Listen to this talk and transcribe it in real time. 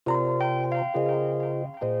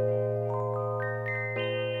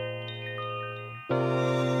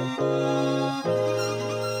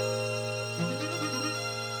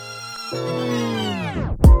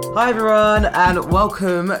Hi everyone, and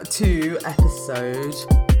welcome to episode,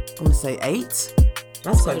 I want to say 8.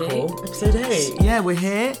 That's so cool. Episode 8. Yeah, we're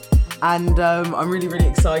here, and I'm really, really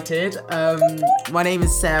excited. My name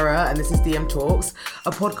is Sarah, and this is DM Talks,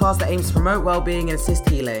 a podcast that aims to promote well-being and assist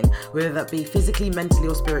healing, whether that be physically, mentally,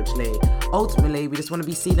 or spiritually. Ultimately, we just want to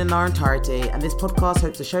be seen in our entirety, and this podcast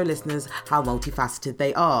hopes to show listeners how multifaceted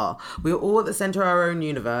they are. We are all at the centre of our own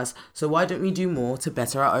universe, so why don't we do more to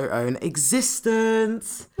better our own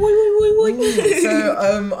existence? So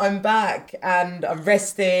I'm back, and I'm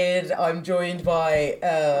rested. I'm joined by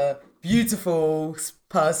a beautiful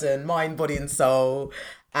person, mind, body, and soul.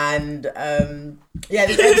 And this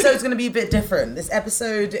episode's going to be a bit different. This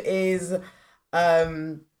episode is...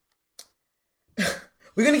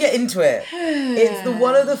 we're going to get into it. It's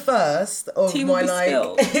one of the first of tea my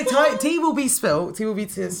tea will be spilled. Tea will be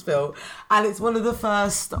spilled. And it's one of the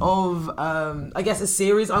first of, I guess, a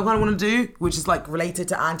series I kind of want to do, which is like related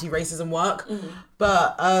to anti-racism work. Mm-hmm.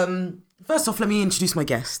 But first off, let me introduce my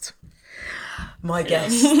guest. My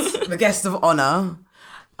guest, the guest of honour.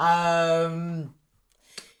 How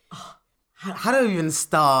do I even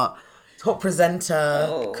start? Top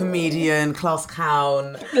presenter, comedian, class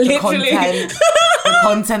clown, the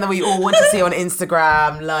content that we all want to see on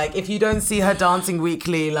Instagram. Like, if you don't see her dancing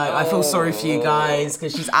weekly, like, I feel sorry for you guys,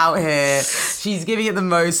 because she's out here, she's giving it the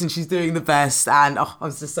most, and she's doing the best. And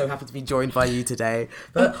I'm just so happy to be joined by you today.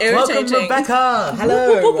 But welcome, Rebecca.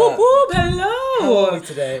 Hello. Hello. How are you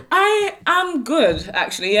today? I'm good,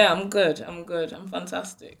 actually. Yeah, I'm good. I'm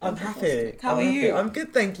fantastic. I'm happy. How are you? I'm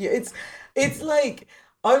good, thank you. It's like,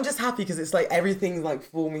 I'm just happy because it's like everything's like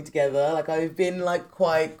forming together. Like, I've been like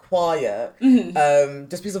quite quiet,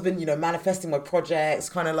 just because I've been, manifesting my projects,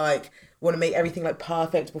 kind of like want to make everything like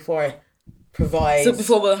perfect before I provide. So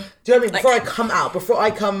before do you know what I mean? Before I come out, before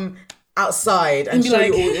I come outside and show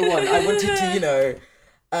you all you want, I wanted to,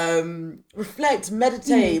 reflect,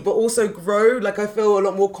 meditate, but also grow. Like, I feel a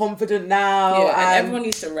lot more confident now. Yeah, and everyone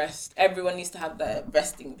needs to rest. Everyone needs to have their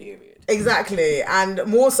resting period. Exactly, and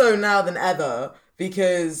more so now than ever.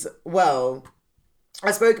 Because, well,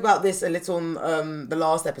 I spoke about this a little on the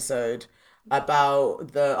last episode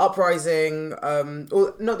about the uprising,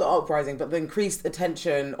 or not the uprising, but the increased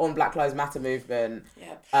attention on Black Lives Matter movement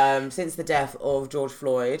since the death of George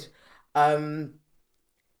Floyd.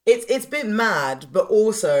 It's been mad, but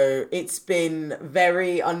also it's been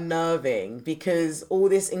very unnerving because all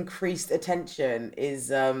this increased attention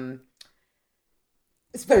is...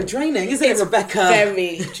 It's very draining, isn't it, Rebecca?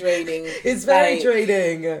 Very draining. It's very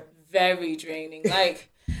draining. Very draining.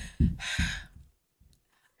 Like,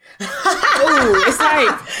 it's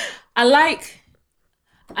like I like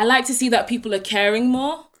to see that people are caring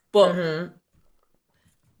more, but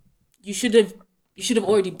you should have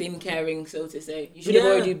already been caring, so to say. You should have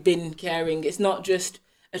already been caring. It's not just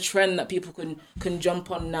a trend that people can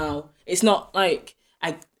jump on now. It's not like.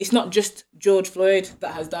 It's not just George Floyd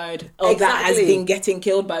that has died or that has been getting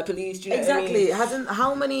killed by police. Do you know what I mean? It hasn't.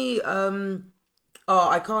 How many?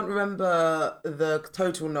 I can't remember the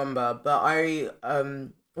total number, but I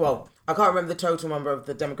can't remember the total number of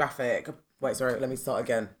the demographic. Wait, sorry. Let me start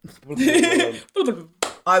again.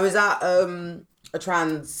 I was at a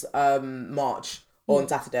trans march on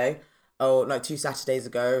Saturday, like 2 Saturdays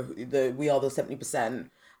ago. We are the 70%,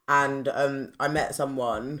 and I met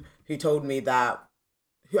someone who told me that.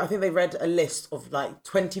 I think they read a list of like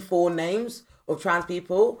 24 names of trans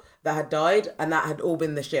people that had died, and that had all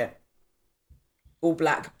been this year. All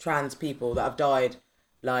black trans people that have died,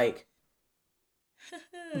 like,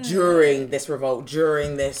 during this revolt,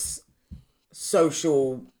 during this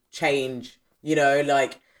social change,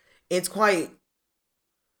 like, it's quite...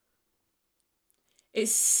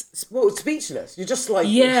 It's speechless. You're just like,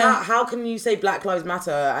 how can you say Black Lives Matter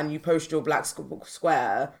and you post your black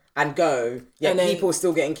square and go, and then, people are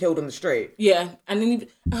still getting killed on the street. Yeah, and then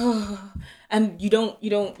and you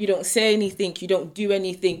don't say anything, you don't do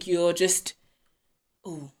anything. You're just,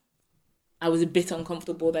 I was a bit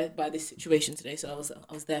uncomfortable by this situation today, so I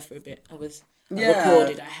was there for a bit. I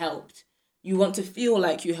recorded, I helped. You want to feel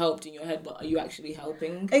like you helped in your head, but are you actually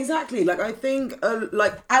helping? Exactly. Like, I think, at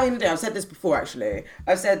the end of the day, I've said this before, actually.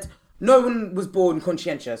 I've said, no one was born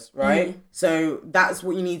conscientious, right? Mm. So that's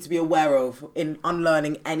what you need to be aware of in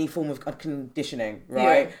unlearning any form of conditioning,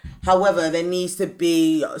 right? Yeah. However, there needs to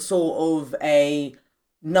be sort of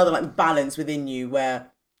another like balance within you where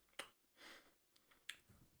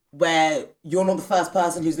you're not the first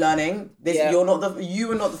person who's learning this. Yeah. You are not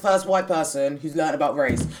the first white person who's learned about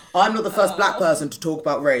race. I'm not the first black person to talk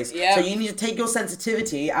about race. Yeah. So you need to take your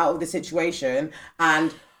sensitivity out of the situation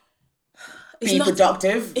and be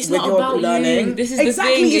productive it's with not your about learning. You. This is the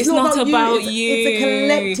thing. It's not about you. It's a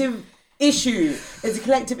collective issue. It's a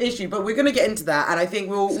collective issue, but we're gonna get into that, and I think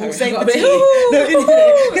we'll save the tea.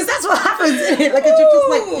 Because that's what happens, isn't it? Like it's just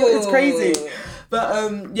like it's crazy.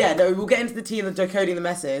 But we'll get into the tea and the decoding the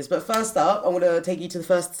messes. But first up, I want to take you to the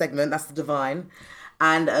first segment. That's the divine,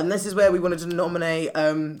 and this is where we wanted to nominate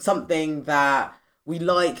something that we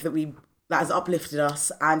like that has uplifted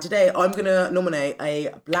us. And today I'm gonna nominate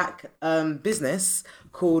a black business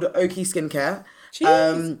called Oki Skincare.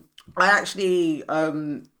 I actually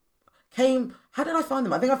how did I find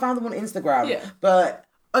them? I think I found them on Instagram. Yeah. But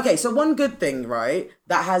okay, so one good thing, right,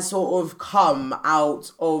 that has sort of come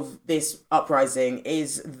out of this uprising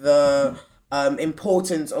is the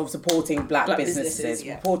importance of supporting black businesses,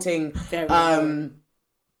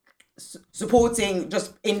 supporting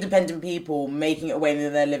just independent people making it a way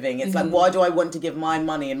in their living. It's like, why do I want to give my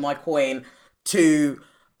money and my coin to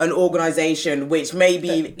an organisation which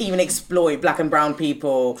maybe even exploit black and brown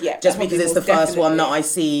people just because it's the first one that I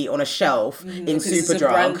see on a shelf in Superdrug. It's a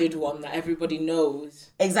branded one that everybody knows.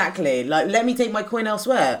 Exactly. Like, let me take my coin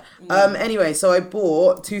elsewhere. Anyway, so I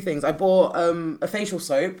bought two things. I bought a facial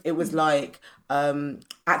soap. It was like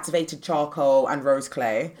activated charcoal and rose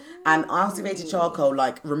clay. And activated charcoal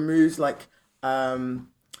removes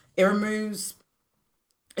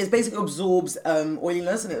it basically absorbs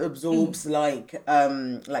oiliness, and it absorbs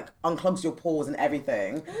unclogs your pores and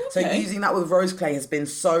everything. Okay. So using that with rose clay has been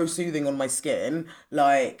so soothing on my skin,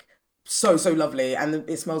 so lovely, and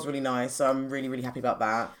it smells really nice. So I'm really, really happy about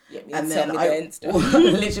that. Yeah, and then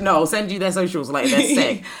I'll send you their socials, they're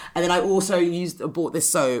sick. And then I also bought this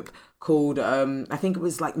soap called I think it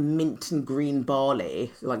was mint and green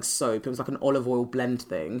barley soap. It was an olive oil blend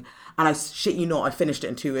thing, and I shit you not, I finished it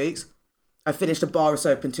in 2 weeks. I finished a bar of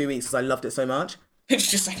soap in 2 weeks because I loved it so much. It's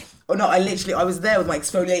just Oh no, I was there with my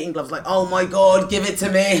exfoliating gloves oh my God, give it to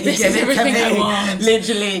me. This is everything I want.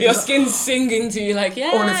 Literally. Your skin's singing to you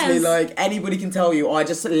yes. Honestly, anybody can tell you, I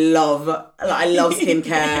just love, I love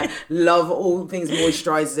skincare, love all things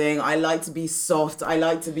moisturising. I like to be soft. I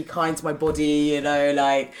like to be kind to my body,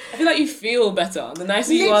 I feel like you feel better. The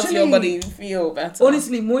nicer you are to your body, you feel better.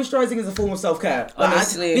 Honestly, moisturising is a form of self-care.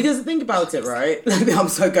 Honestly. Because think about it, right? I'm going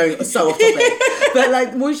so off topic.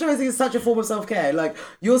 But moisturising is such a form of self-care.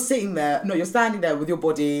 You're standing there with your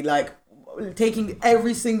body, taking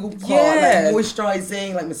every single part,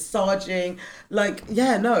 moisturising, massaging,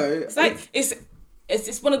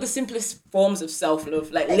 It's one of the simplest forms of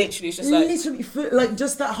self-love. Literally, it's just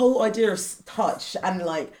just that whole idea of touch and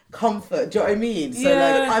comfort. Do you know what I mean? So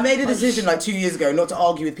I made a decision 2 years ago not to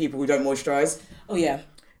argue with people who don't moisturise. Oh yeah.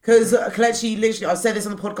 Because Kelechi, literally, I've said this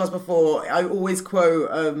on the podcast before, I always quote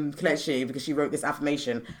Kelechi because she wrote this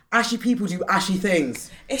affirmation. Ashy people do ashy things.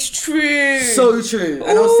 It's true. So true.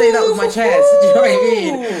 And I'll say that with my chest. Do you know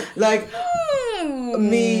what I mean?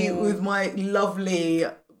 Me with my lovely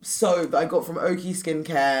soap that I got from Oki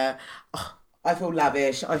Skincare. I feel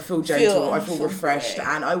lavish, I feel gentle, I feel refreshed,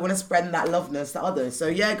 and I want to spread that loveness to others. So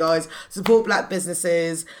yeah, guys, support black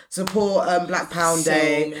businesses, support Black Pound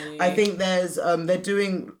Day. I think there's they're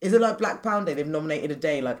doing, is it Black Pound Day? They've nominated a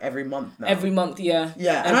day every month now. Every month, yeah.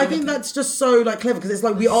 Yeah, and I think that's just so clever because it's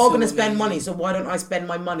we are going to spend money, so why don't I spend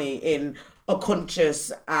my money in a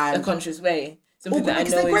conscious way? Something that I know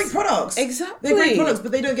they're great products. Exactly. They're great products,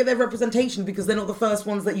 but they don't get their representation because they're not the first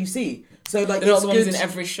ones that you see. So they're not the ones in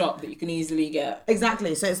every shop that you can easily get.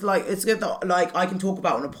 Exactly. So it's good that I can talk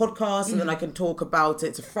about it on a podcast and then I can talk about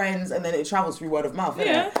it to friends and then it travels through word of mouth.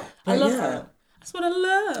 Yeah. I love that. That's what I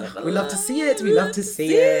love. We love to see it. We love to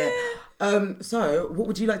see it. So what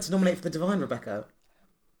would you like to nominate for the Divine, Rebecca?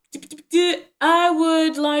 I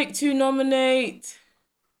would like to nominate...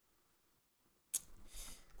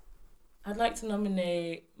 I'd like to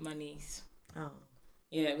nominate my niece. Oh.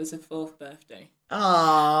 Yeah, it was her 4th birthday.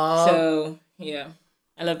 Oh. So, yeah.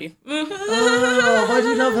 I love you. Oh, why do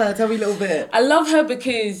you love her? Tell me a little bit. I love her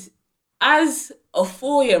because as a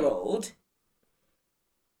 4-year-old,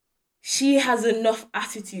 she has enough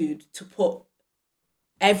attitude to put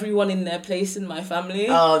everyone in their place in my family.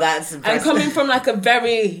 Oh, that's impressive. And coming from a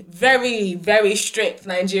very, very, very strict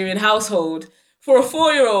Nigerian household, for a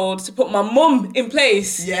 4-year-old to put my mum in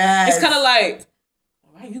place. Yeah. It's kind of all right,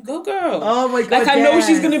 you go, girl. Oh my God. I know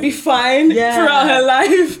she's going to be fine throughout her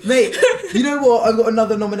life. Mate, you know what? I've got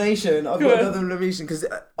another nomination. Because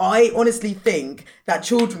I honestly think that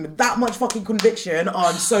children with that much fucking conviction,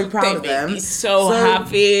 I'm so proud of them. They make me so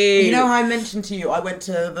happy. You know how I mentioned to you, I went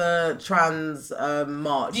to the trans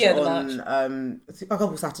march a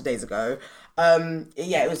couple Saturdays ago.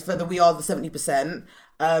 It was for the We Are the 70%.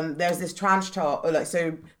 there's this trans child,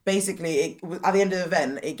 so basically at the end of the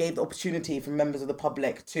event, it gave the opportunity for members of the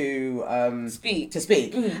public to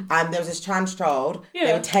speak. And there was this trans child,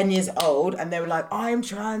 they were 10 years old, and they were like, I am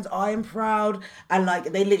trans, I am proud, and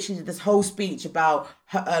like they literally did this whole speech about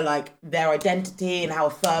her, like their identity and how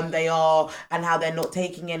affirmed they are, and how they're not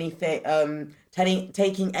taking anything,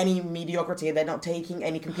 taking any mediocrity, they're not taking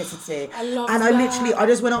any complicity. I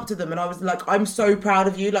just went up to them and I was like, I'm so proud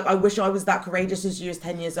of you. Like, I wish I was that courageous as you as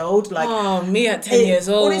 10 years old. Like, oh, me at 10 years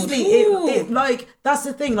old. Honestly, it like, that's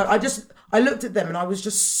the thing. Like, I looked at them and I was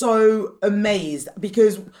just so amazed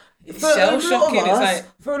because for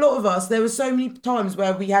a lot of us, there were so many times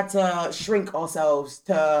where we had to shrink ourselves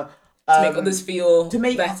to make others feel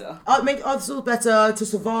better. Make others feel better, to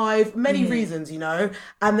survive, many reasons, you know.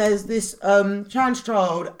 And there's this trans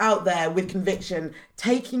child out there with conviction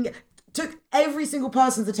took every single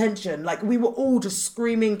person's attention. Like, we were all just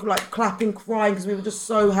screaming, like clapping, crying because we were just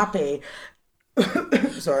so happy.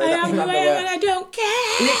 Sorry, I don't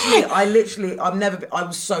care. I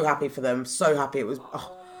was so happy for them. So happy. It was,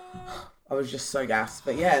 I was just so gassed.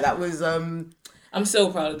 But yeah, that was, I'm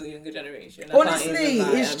so proud of the younger generation. Honestly,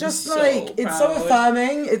 it's just like, it's so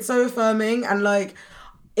affirming. It's so affirming. And like,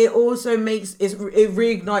 it also makes, it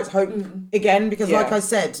reignites hope again. Because like I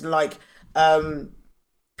said, like,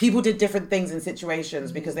 people did different things in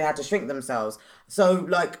situations because they had to shrink themselves. So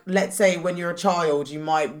like, let's say when you're a child, you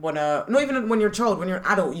might want to, not even when you're a child, when you're an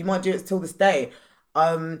adult, you might do it till this day.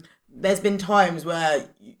 There's been times where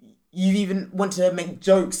you even want to make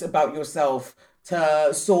jokes about yourself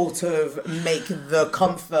to sort of make the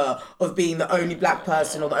comfort of being the only black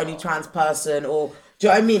person or the only trans person, or do you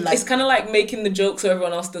know what I mean? Like, it's kind of like making the joke so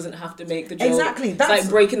everyone else doesn't have to make the joke. Exactly. It's like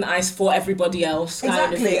breaking the ice for everybody else.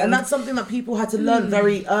 Exactly. And that's something that people had to learn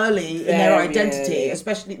very early in their identity,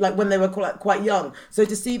 especially like when they were quite young. So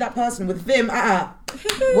to see that person with Vim,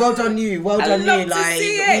 well done you, well done you. Like,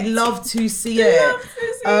 we'd love to see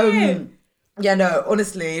it. Yeah, no,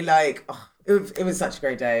 honestly, like, it was such a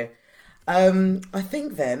great day. I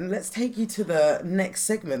think then let's take you to the next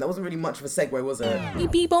segment. That wasn't really much of a segue, was it? That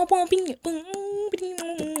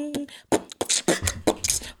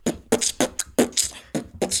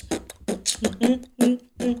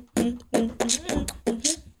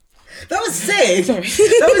was sick. Sorry.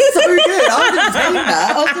 That was so good. I was entertained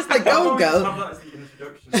that. I was just like, go on, girl. That's the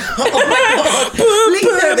introduction. Oh my god.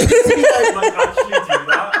 Please don't do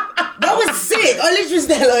that. That was sick. I literally was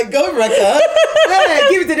there like, go Rebecca. Hey,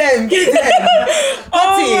 give it to them.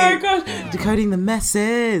 Oh my gosh. Decoding the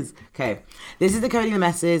messes. Okay. This is Decoding the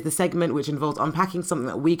Messes, the segment which involves unpacking something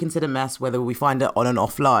that we consider mess, whether we find it on and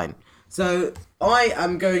offline. So I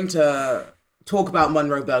am going to talk about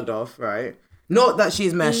Monroe Bergdorf, right? Not that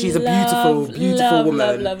she's mess. She's a beautiful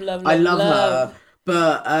woman. I love her.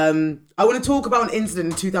 But I want to talk about an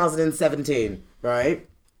incident in 2017, right?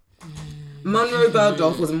 Monroe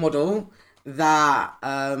Bergdorf was a model that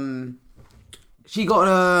she got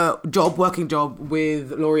a working job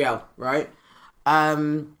with L'Oreal, right?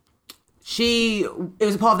 It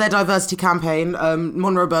was a part of their diversity campaign.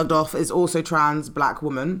 Monroe Bergdorf is also trans black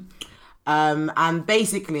woman. And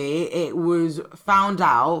basically it was found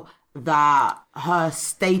out that her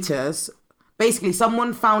status, basically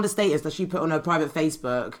someone found a status that she put on her private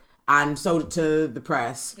Facebook and sold it to the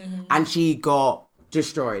press, and she got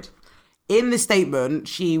destroyed. In the statement,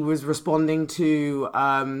 she was responding to,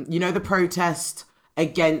 the protest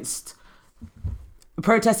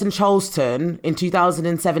in Charleston in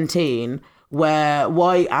 2017, where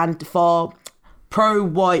white and far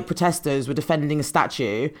pro-white protesters were defending a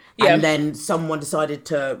statue, and then someone decided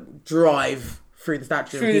to drive through the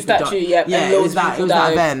statue. It was that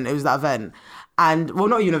event. And, well,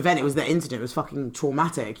 not even an event, it was the incident. It was fucking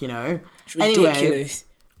traumatic, you know? It's ridiculous. Anyway,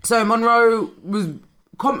 so Monroe was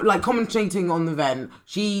commentating on the event.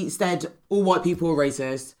 She said all white people are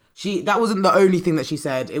racist. That wasn't the only thing that she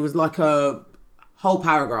said. It was like a whole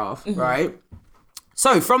paragraph, right?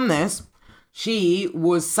 So from this, she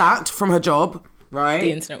was sacked from her job, right?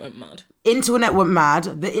 The internet went mad. Internet went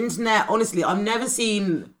mad. The internet, honestly, I've never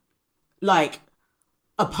seen like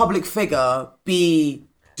a public figure be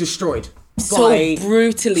destroyed. So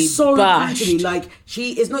brutally bashed. Like,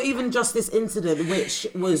 it's not even just this incident which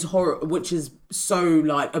was which is so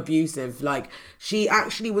like abusive. Like, she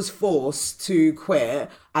actually was forced to quit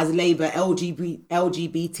as Labour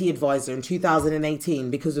LGBT advisor in 2018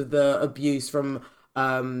 because of the abuse from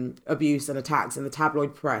abuse and attacks in the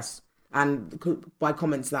tabloid press and by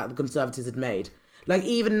comments that the Conservatives had made. Like,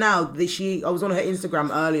 even now, I was on her Instagram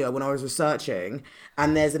earlier when I was researching,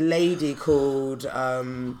 and there's a lady called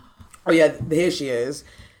here she is.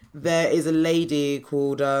 There is a lady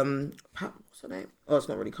called what's her name? Oh, it's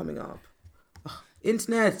not really coming up. Ugh,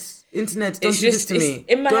 internet, don't do just, this to me.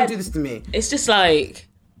 Don't do this to me. It's just like,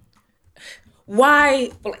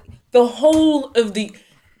 why? Like, the whole of the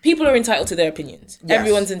people are entitled to their opinions. Yes.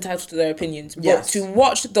 Everyone's entitled to their opinions. But yes. to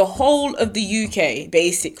watch the whole of the UK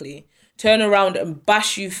basically turn around and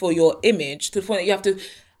bash you for your image to the point that you have to,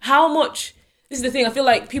 how much? This is the thing. I feel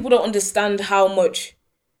like people don't understand how much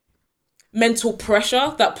mental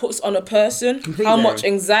pressure that puts on a person, completely. How much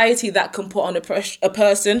anxiety that can put on a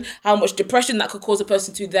person, how much depression that could cause a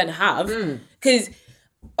person to then have. Because,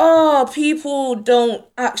 people don't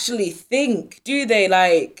actually think, do they?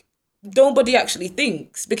 Like, nobody actually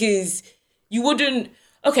thinks, because you wouldn't...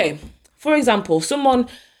 Okay, for example, someone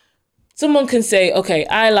can say, okay,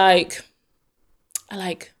 I like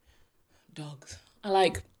dogs.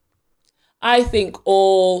 I think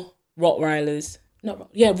all Rottweilers...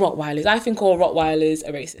 Rottweilers. I think all Rottweilers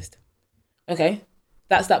are racist. Okay?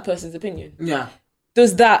 That's that person's opinion. Yeah.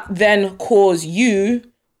 Does that then cause you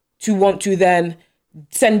to want to then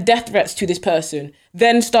send death threats to this person?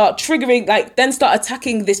 Then start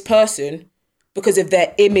attacking this person because of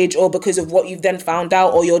their image or because of what you've then found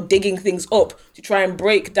out, or you're digging things up to try and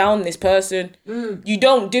break down this person? You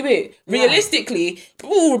don't do it. Yeah. Realistically,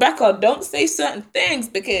 Rebecca, don't say certain things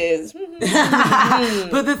because...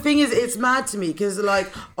 But the thing is, it's mad to me because, like,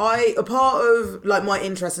 a part of, like, my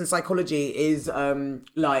interest in psychology is,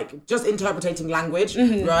 like, just interpreting language,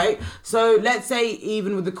 right? So let's say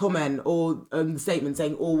even with the comment or the statement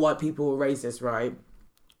saying all white people are racist, right?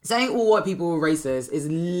 Saying all white people are racist is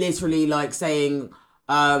literally like saying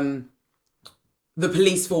the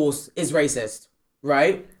police force is racist,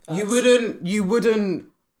 right? You wouldn't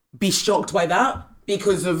be shocked by that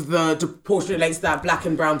because of the disproportionate rates that black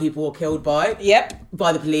and brown people are killed by. Yep.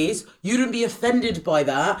 By the police. You wouldn't be offended by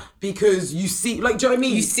that because you see, like, do you know what I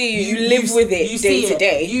mean? You live with it day to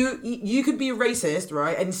day. You could be a racist,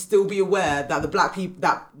 right, and still be aware that the black people,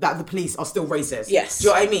 that the police are still racist. Yes. Do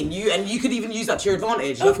you know what I mean? You could even use that to your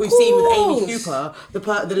advantage. Like we've seen with Amy Cooper,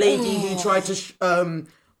 the lady who tried to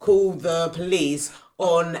call the police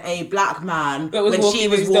on a black man when she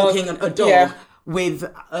was walking a dog. Yeah.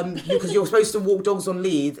 With because you're supposed to walk dogs on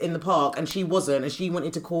leads in the park, and she wasn't, and she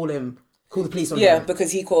wanted to call the police on him. Yeah,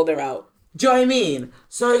 because he called her out. Do you know what I mean?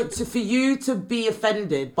 So for you to be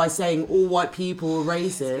offended by saying all white people are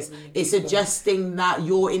racist is suggesting that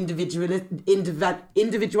your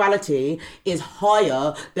individuality is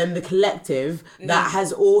higher than the collective that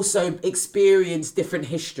has also experienced different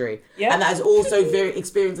history. And that has also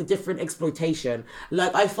experienced a different exploitation.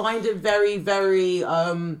 Like, I find it very, very...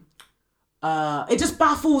 it just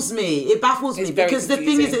baffles me. It baffles me because the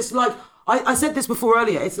thing is, it's like, I said this before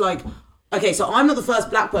earlier, it's like, okay, so I'm not the first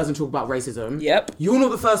black person to talk about racism. Yep. You're not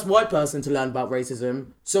the first white person to learn about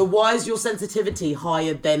racism. So why is your sensitivity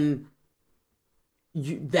higher than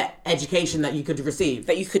the education that you could receive?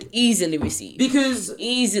 That you could easily receive. Because...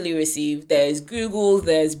 Easily receive. There's Google,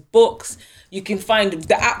 there's books. You can find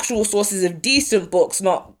the actual sources of decent books,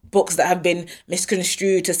 not books that have been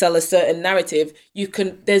misconstrued to sell a certain narrative.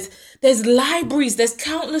 There's libraries, there's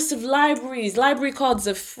countless of libraries. Library cards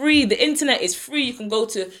are free. The internet is free. You can go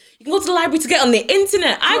to the library to get on the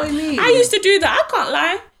internet. I used to do that. I can't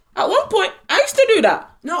lie. At one point, I used to do that.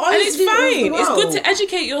 And it's fine. It's good to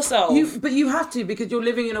educate yourself. But you have to, because you're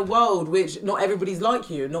living in a world which not everybody's like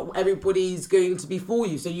you. Not everybody's going to be for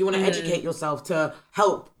you. So you want to educate yourself to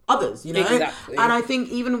help others, you know? Exactly. And I think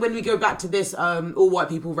even when we go back to this all white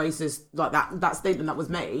people racist, like that statement that was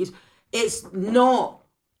made, it's not...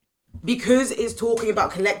 Because it's talking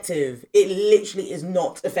about collective, it literally is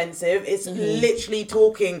not offensive. It's literally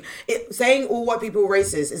saying all white people are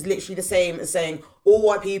racist is literally the same as saying all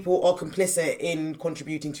white people are complicit in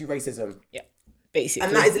contributing to racism. Yeah, basically.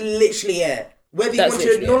 And that is literally it. Whether you want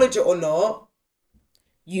to acknowledge it or not,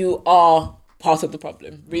 you are part of the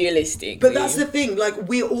problem, realistically. But that's the thing, like,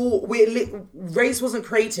 race wasn't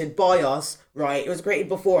created by us, right? It was created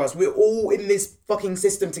before us. We're all in this fucking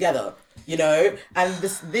system together, you know? And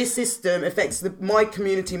this system affects my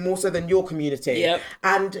community more so than your community. Yep.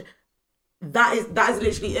 And that is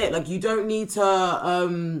literally it. Like, you don't need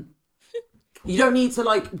to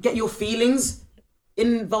like get your feelings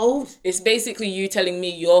involved. It's basically you telling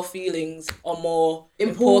me your feelings are more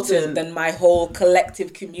important than my whole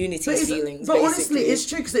collective community's feelings. But honestly, it's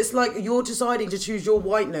true, because it's like you're deciding to choose your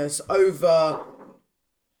whiteness over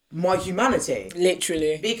my humanity.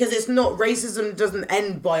 Literally. Because it's not, racism doesn't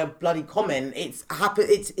end by a bloody comment. It's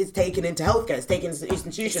taken into healthcare, it's taken into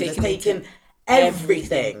institutions, it's taken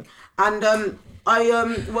everything. And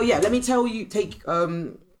let me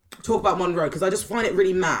talk about Monroe because I just find it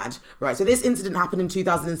really mad, right? So this incident happened in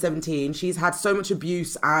 2017. She's had so much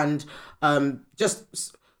abuse and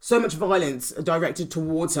just so much violence directed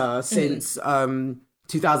towards her since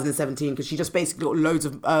 2017 because she just basically got loads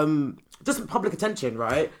of just public attention,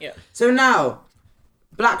 right? Yeah. So now,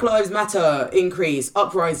 Black Lives Matter, increase,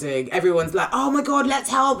 uprising, everyone's like, oh my God, let's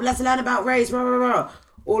help, let's learn about race, rah, rah, rah,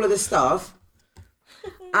 all of this stuff.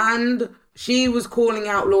 And she was calling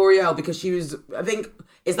out L'Oreal because she was, I think,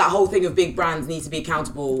 it's that whole thing of big brands need to be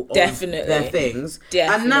accountable on their things. Definitely.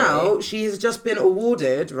 And now she has just been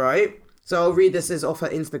awarded, right? So I'll read this as off her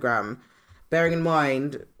Instagram, bearing in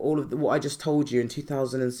mind all of what I just told you in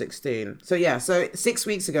 2016. So yeah, so 6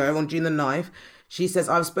 weeks ago on June the 9th, she says,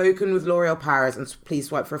 I've spoken with L'Oreal Paris, and please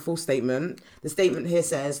swipe for a full statement. The statement here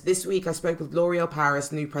says, this week I spoke with L'Oreal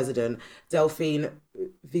Paris new president, Delphine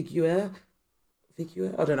Viguier.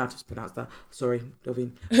 I don't know how to pronounce that. Sorry,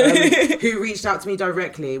 Delphine. Who reached out to me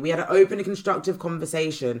directly. We had an open and constructive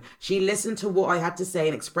conversation. She listened to what I had to say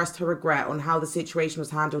and expressed her regret on how the situation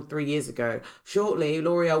was handled 3 years ago. Shortly,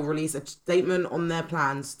 L'Oreal released a statement on their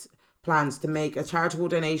plans to make a charitable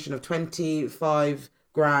donation of 25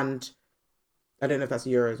 grand. I don't know if that's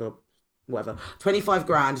euros or whatever, 25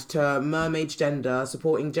 grand to Mermaid Gender,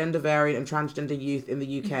 supporting gender variant and transgender youth in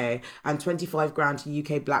the UK, and 25 grand to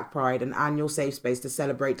UK Black Pride, an annual safe space to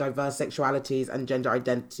celebrate diverse sexualities and gender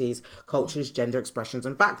identities, cultures, gender expressions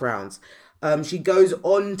and backgrounds. She goes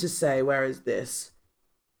on to say, where is this?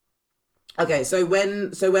 Okay, so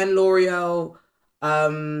when L'Oreal,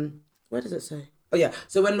 where does it say? Oh yeah,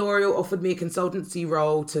 so when L'Oreal offered me a consultancy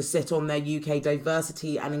role to sit on their UK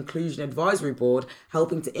Diversity and Inclusion Advisory Board,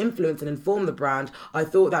 helping to influence and inform the brand, I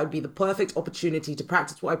thought that would be the perfect opportunity to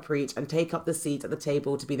practice what I preach and take up the seat at the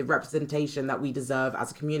table to be the representation that we deserve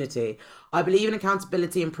as a community. I believe in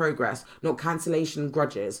accountability and progress, not cancellation and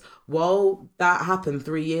grudges. While that happened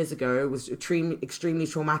 3 years ago, it was extremely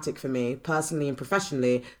traumatic for me, personally and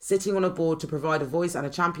professionally. Sitting on a board to provide a voice and a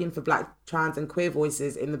champion for Black, trans and queer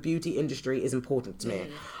voices in the beauty industry is important to me.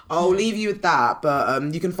 I'll leave you with that, but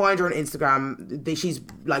you can find her on Instagram. She's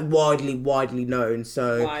like widely known.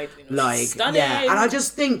 So like, stunning. Yeah, and I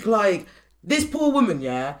just think like this poor woman,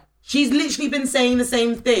 yeah, she's literally been saying the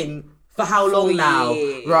same thing for how long now,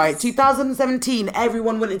 right? 2017,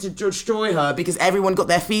 everyone wanted to destroy her because everyone got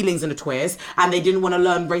their feelings in a twist and they didn't want to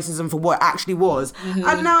learn racism for what it actually was.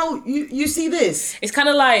 And now you see this. It's kind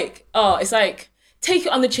of like, it's like, take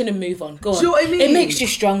it on the chin and move on. Go on. Do you know what I mean? It makes you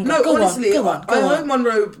stronger. No, go honestly, on. I hope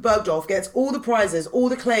Monroe Bergdorf gets all the prizes, all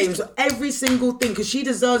the claims, every single thing, because she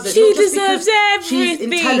deserves it. She deserves everything. She's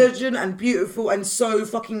intelligent and beautiful and so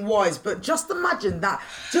fucking wise. But just imagine that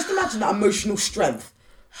emotional strength.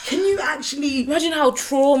 Can you actually imagine how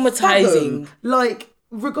traumatizing? Like,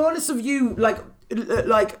 regardless of you, like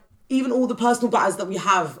even all the personal battles that we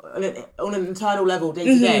have on an internal level day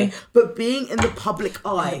to day, but being in the public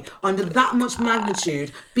eye under that much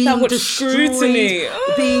magnitude, being destroyed, scrutiny,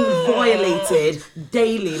 being violated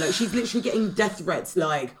daily, like she's literally getting death threats,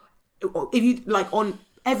 like if you like on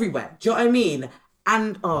everywhere. Do you know what I mean?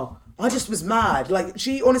 And I just was mad. Like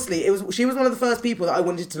she was one of the first people that I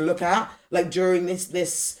wanted to look at, like during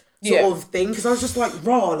this sort of thing, because I was just like,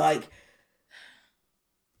 raw, like.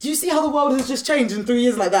 Do you see how the world has just changed in 3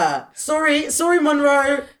 years like that? Sorry,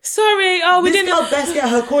 Monroe. Sorry, we didn't. This girl best get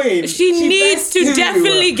her coin. She needs to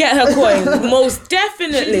definitely get her coin. Most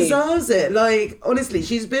definitely. She deserves it. Like, honestly,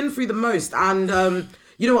 she's been through the most. And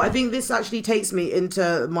you know what? I think this actually takes me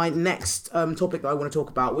into my next topic that I want to talk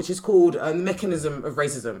about, which is called the mechanism of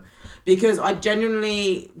racism. Because I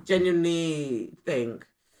genuinely think...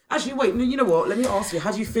 Actually, wait, you know what? Let me ask you,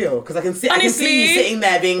 how do you feel? Because I can see you sitting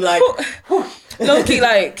there being like... Low-key,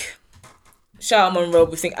 like, shout out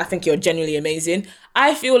Monroe, I think you're genuinely amazing.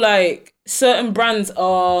 I feel like certain brands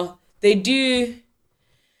they do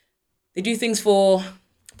things for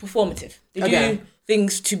performative. They do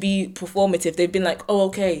things to be performative. They've been like,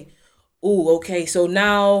 okay, so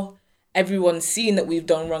now everyone's seen that we've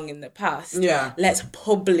done wrong in the past. Yeah. Let's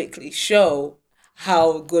publicly show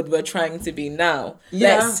how good we're trying to be now.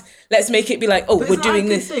 Yeah. Let's make it be like, we're doing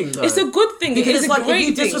this. It's a good thing. Because it's like, great if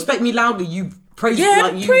you disrespect me loudly, you praise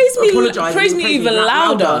me. Praise me even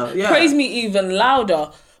louder. Yeah. Praise me even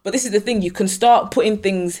louder. But this is the thing, you can start putting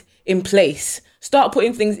things in place. Start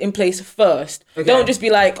putting things in place first. Okay. Don't just be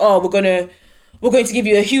like, we're going to give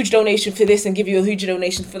you a huge donation for this and give you a huge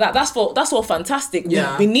donation for that. That's all fantastic.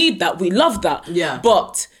 Yeah. We need that. We love that. Yeah.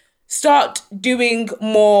 But start doing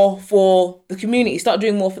more for the community. Start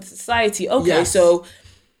doing more for the society. Okay, so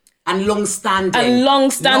And long-standing.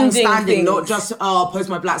 Things. Not just, I'll post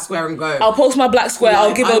my black square and go. I'll post my black square,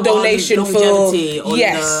 I'll give a donation for... on the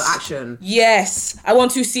action. Yes. I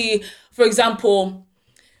want to see, for example,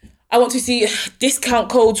 discount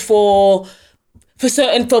codes for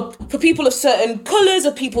people of certain colours,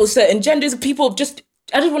 of people of certain genders, I just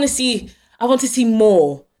want to see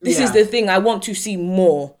more. This is the thing, I want to see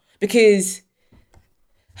more. Because...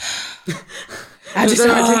 I'm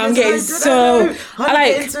getting so...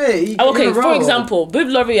 Okay, for example, with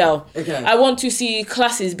L'Oreal, I want to see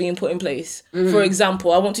classes being put in place. For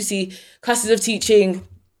example, I want to see classes of teaching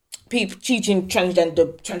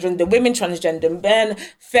transgender women, transgender men,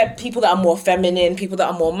 people that are more feminine, people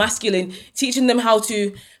that are more masculine, teaching them how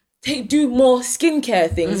to do more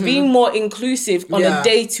skincare things, being more inclusive on a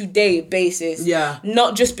day-to-day basis. Yeah.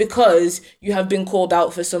 Not just because you have been called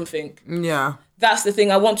out for something. Yeah. That's the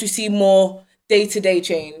thing. I want to see more day-to-day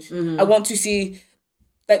change. I want to see,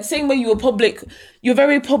 like, the same way you're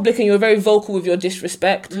very public and you're very vocal with your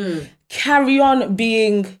disrespect. Carry on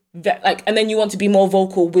being and then you want to be more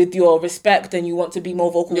vocal with your respect, and you want to be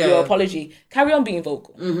more vocal with your apology. Carry on being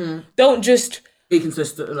vocal. Don't just be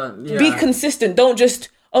consistent. Be consistent. Don't just,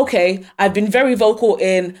 okay, I've been very vocal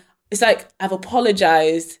it's like, I've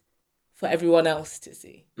apologized for everyone else to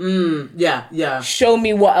see. Show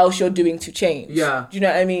me what else you're doing to change. Yeah. Do you know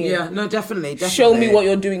what I mean? Yeah, no, definitely. Show me what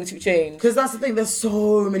you're doing to change. Because that's the thing, there's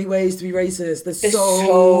so many ways to be racist. There's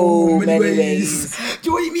so many ways. Do you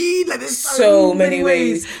know what I mean? Like, there's so many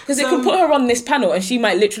ways. Because they can put her on this panel and she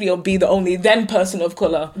might literally be the only then person of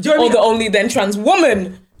colour. Or the only then trans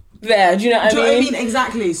woman there. Do you know what I mean? Do you know what I mean?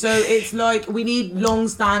 Exactly. So it's like, we need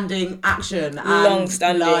long-standing action. And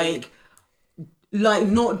like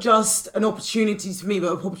not just an opportunity for me,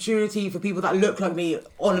 but an opportunity for people that look like me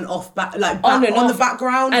on and off, on the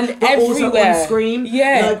background and everywhere, also on screen.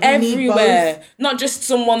 Yeah, like, everywhere. Not just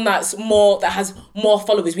someone that has more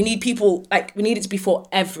followers. We need people, like, we need it to be for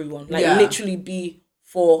everyone. Like, literally be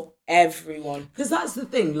for everyone. Because that's the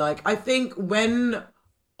thing. Like, I think when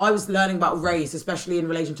I was learning about race, especially in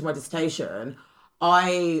relation to my dissertation,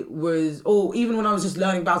 even when I was just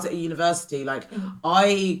learning about it at university, like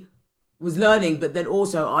I was learning, but then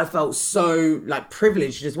also I felt so like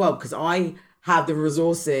privileged as well, because I have the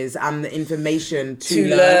resources and the information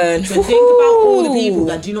to learn. So think about all the people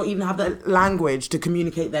that do not even have the language to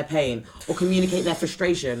communicate their pain or communicate their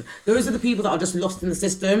frustration. Those are the people that are just lost in the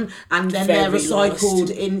system, and then they're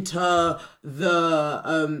recycled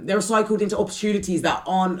into opportunities that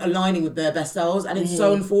aren't aligning with their best selves, and it's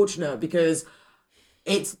so unfortunate, because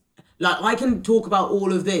it's like, I can talk about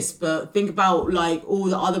all of this, but think about like all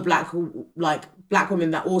the other black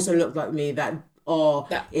women that also look like me, that are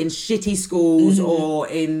in shitty schools or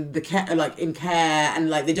in in care, and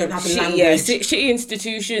like they don't have the language. Yeah, shitty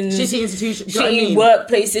institutions, shitty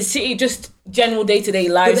workplaces, shitty just general day-to-day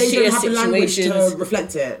life. But they don't have situations. The language to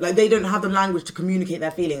reflect it. Like, they don't have the language to communicate their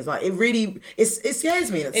feelings. Like, it really, it scares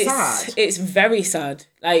me. It's sad. It's very sad.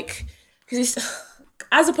 Like, because it's.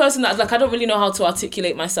 As a person that's like, I don't really know how to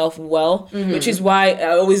articulate myself well, which is why it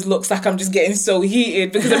always looks like I'm just getting so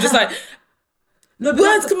heated, because I'm just like,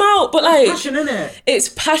 words come out, but like, passion, innit? It's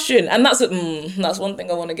passion, and that's one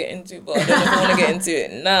thing I want to get into, but I don't know if I want to get into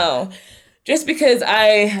it now, just because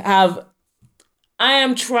I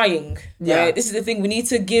am trying. Right? This is the thing. We need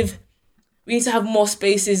to have more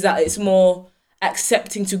spaces that it's more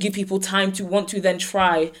accepting, to give people time to want to then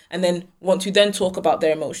try, and then want to then talk about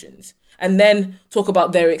their emotions, and then talk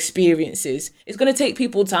about their experiences. It's going to take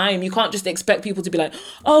people time. You can't just expect people to be like,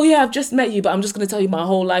 oh yeah, I've just met you, but I'm just going to tell you my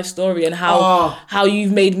whole life story and how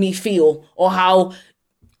you've made me feel, or how...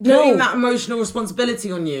 Putting that emotional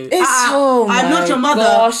responsibility on you. I'm not your mother.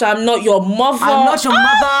 Gosh, I'm not your mother. I'm not your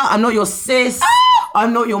mother. I'm not your sis.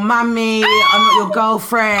 I'm not your mammy. I'm not your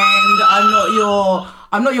girlfriend. I'm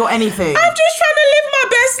not your anything. I'm just trying to live my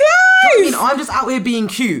best life. I mean, I'm just out here being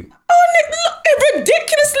cute. Oh, look,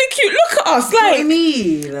 ridiculously cute. Look at us. Like, what I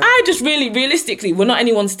mean? I just realistically, we're not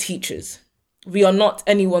anyone's teachers. We are not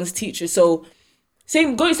anyone's teachers. So,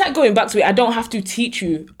 it's like going back to it. I don't have to teach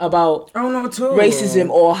you about racism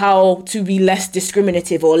or how to be less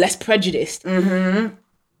discriminative or less prejudiced.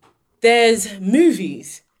 There's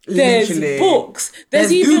movies. There's books. There's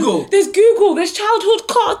Google. There's childhood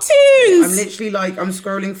cartoons. I'm literally like, I'm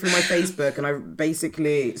scrolling through my Facebook, and I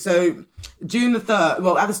basically, so June the 3rd,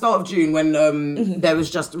 well, at the start of June, when there was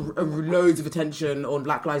just loads of attention on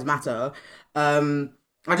Black Lives Matter, I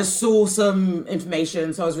just saw some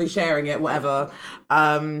information, so I was resharing it, whatever.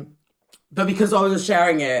 But because I was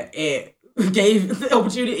sharing it, it gave the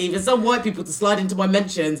opportunity for some white people to slide into my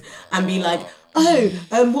mentions and be like,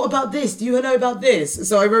 what about this? Do you know about this?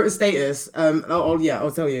 So I wrote a status.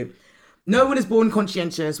 I'll tell you. No one is born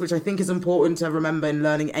conscientious, which I think is important to remember in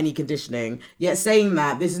learning any conditioning. Yet saying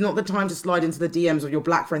that, this is not the time to slide into the DMs of your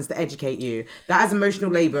black friends to educate you. That is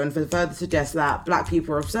emotional labour and further suggests that black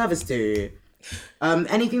people are of service to you.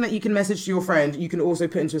 Anything that you can message to your friend, you can also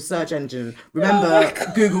put into a search engine. Remember,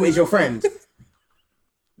 Google is your friend.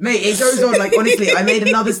 Mate, it goes on, like, honestly, I made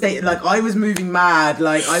another statement, like, I was moving mad,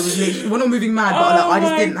 like, I was literally, well, not moving mad, but like, I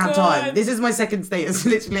just didn't have time. This is my second status,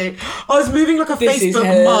 literally. I was moving like a Facebook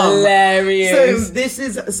mum. Hilarious.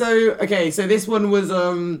 So this one was,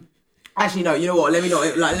 actually, no, you know what, let me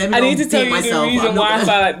I need to tell you the reason why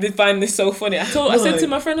I find this so funny. I said to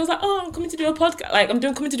my friend, I was like, oh, I'm coming to do a podcast, like,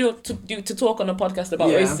 coming to talk on a podcast about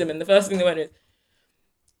racism, and the first thing they went is,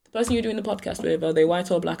 the person you're doing the podcast with, are they white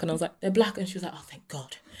or black? And I was like, they're black. And she was like, oh, thank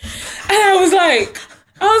God. And I was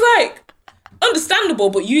like, understandable,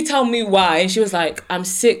 but you tell me why. And she was like, I'm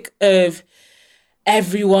sick of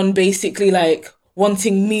everyone basically like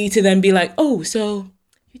wanting me to then be like, oh, so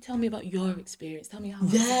you tell me about your experience. Tell me how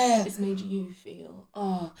it's made you feel.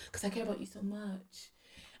 Oh, because I care about you so much.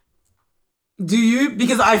 Do you?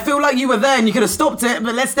 Because I feel like you were there and you could have stopped it,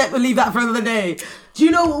 but let's leave that for another day. Do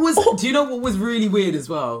you know what was really weird as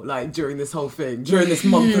well? Like during this whole thing, during this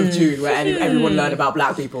month of June, where everyone learned about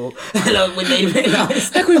black people, when they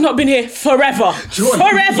realised like we've not been here forever.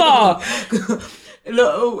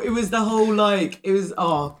 Look, it was the whole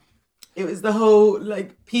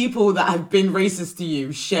like people that have been racist to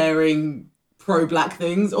you sharing pro-black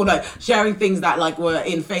things, or like sharing things that like were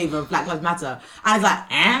in favour of Black Lives Matter. And it's like,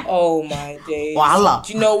 oh my days. Voila.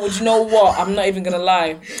 Do you know what? I'm not even gonna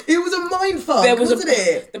lie. It was a mindfuck, wasn't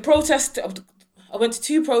it? The protest. I went to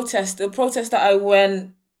two protests. The protest that I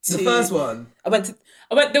went to. The first one. I went.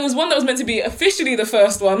 There was one that was meant to be officially the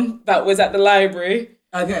first one that was at the library.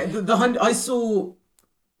 Okay. I saw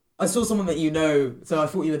someone that you know, so I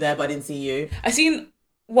thought you were there, but I didn't see you. I seen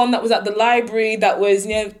one that was at the library that was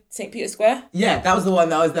near St. Peter's Square. Yeah, that was the one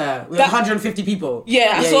that was there. We had 150 people.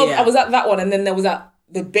 Yeah, I was at that one, and then there was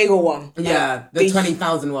the bigger one. Yeah, the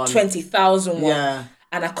 20,000 one. 20,000 one. Yeah.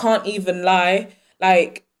 And I can't even lie,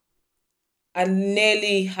 like, I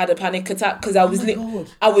nearly had a panic attack because I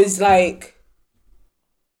was like,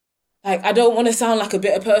 I don't want to sound like a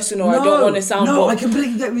bitter person, or I don't want to sound... No, I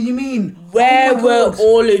completely get what you mean. Where were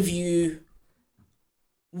all of you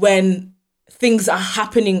when things are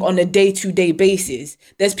happening on a day-to-day basis?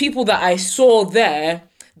 There's people that I saw there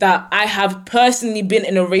that I have personally been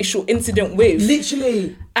in a racial incident with.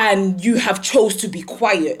 Literally. And you have chose to be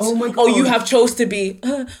quiet. Oh my God. Or you have chose to be...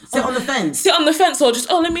 sit on the fence. Sit on the fence, or just,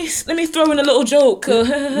 let me throw in a little joke.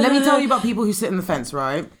 Let me tell you about people who sit on the fence,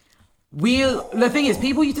 right? The thing is,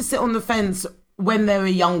 people used to sit on the fence when they were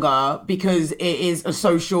younger because it is a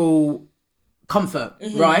social comfort,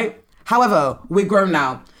 right? However, we're grown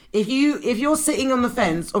now. If you're sitting on the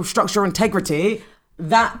fence of structural integrity,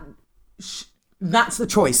 that's the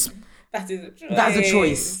choice. That is a choice. That's a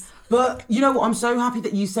choice. But you know what? I'm so happy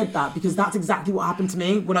that you said that, because that's exactly what happened to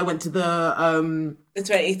me when I went to the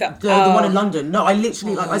 20th. The one in London. No, I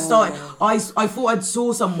literally I thought I'd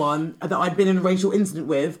saw someone that I'd been in a racial incident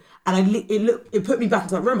with, and it put me back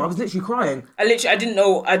into that room. I was literally crying. I didn't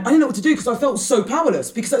know. I didn't know what to do because I felt so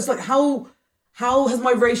powerless. Because it's like, how has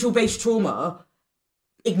my racial based trauma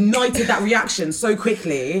ignited that reaction so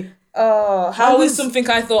quickly? How is something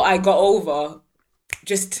I thought I got over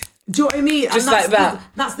just... Do you know what I mean? Just like that.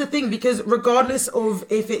 That's the thing, because regardless of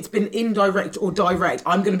if it's been indirect or direct,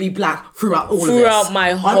 I'm going to be black throughout all of this. Throughout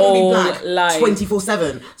my whole life.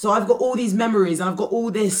 24/7. So I've got all these memories and I've got all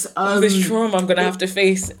this... this trauma I'm going to have to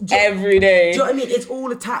face every day. Do you know what I mean? It's all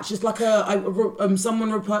attached. It's like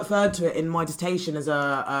someone referred to it in my dissertation as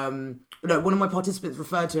one of my participants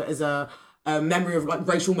referred to it as a memory of like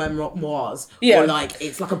racial memoirs. Yeah. Or like,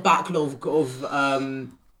 it's like a backlog of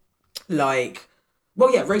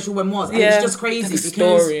racial memoirs, and it's just crazy because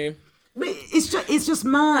story. It's just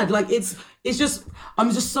mad. Like it's just,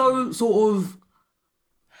 I'm just so sort of,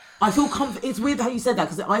 I feel it's weird how you said that,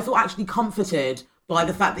 because I feel actually comforted by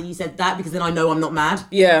the fact that you said that, because then I know I'm not mad.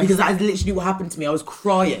 Yeah. Because that is literally what happened to me. I was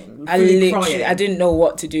crying. I didn't know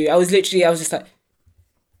what to do. I was just like,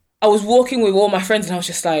 I was walking with all my friends and I was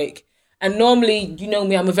just like, and normally, you know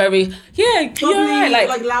me, I'm a very, bubbly, you're right.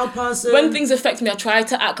 Like loud person. When things affect me, I try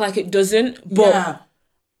to act like it doesn't. But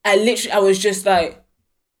I was just like,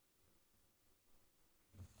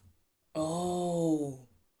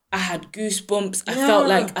 I had goosebumps.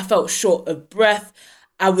 I felt short of breath.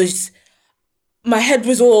 My head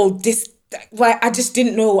was all I just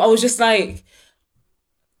didn't know. I was just like,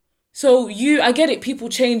 so I get it, people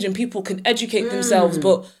change and people can educate themselves,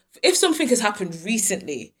 but if something has happened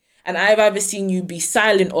recently and I've either seen you be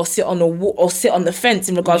silent or sit on the fence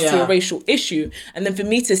in regards to a racial issue, and then for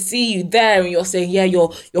me to see you there and you're saying, yeah,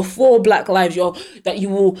 you're for Black lives,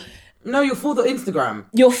 No, you're for the Instagram.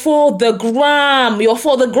 You're for the gram. You're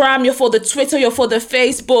for the gram. You're for the Twitter. You're for the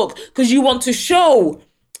Facebook, because you want to show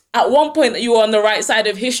at one point that you were on the right side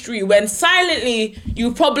of history when silently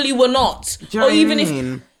you probably were not. Do you know or even what I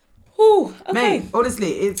mean? if. Ooh, okay. Mate,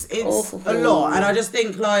 honestly, it's a lot, and I just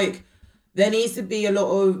think like there needs to be a lot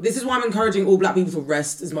of. This is why I'm encouraging all Black people to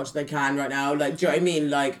rest as much as they can right now. Like, do you know what I mean?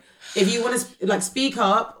 Like, if you want to like speak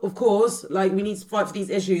up, of course, like we need to fight for these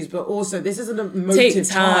issues, but also this isn't a motive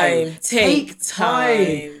time. Take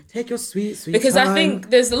time. Take your sweet because time. I think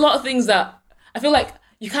there's a lot of things that I feel like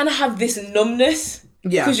you kind of have this numbness.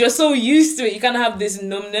 Yeah. Because you're so used to it, you kind of have this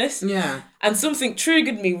numbness. Yeah. And something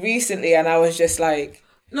triggered me recently, and I was just like,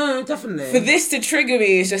 no, definitely. For this to trigger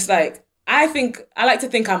me is just like, I like to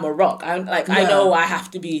think I'm a rock. I know I have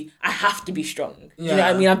to be strong. Yeah. You know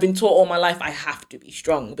what I mean? I've been taught all my life I have to be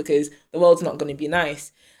strong because the world's not going to be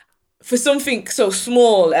nice. For something so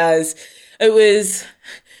small as it was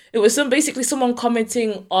basically someone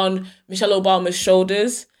commenting on Michelle Obama's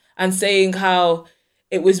shoulders and saying how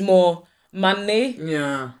it was more manly.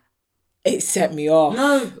 Yeah. It set me off.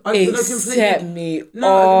 It set me off.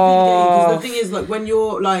 Because the thing is, like, when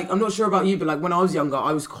you're like, I'm not sure about you, but like when I was younger,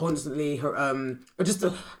 I was constantly I just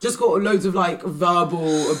got loads of like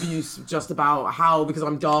verbal abuse just about how, because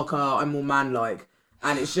I'm darker, I'm more man-like,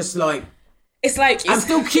 and it's just like. I'm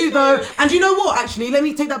still cute though, and you know what? Actually, let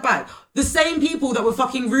me take that back. The same people that were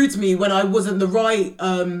fucking rude to me when I wasn't the right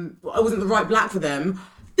Black for them.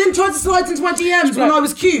 Then tried to slide into my DMs when I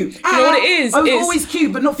was cute. You know what it is? I was always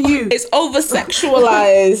cute, but not for you. It's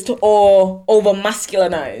over-sexualized or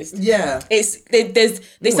over-masculinized. Yeah. They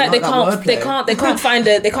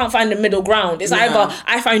can't find a middle ground. It's either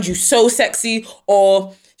I find you so sexy,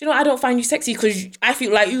 or I don't find you sexy because I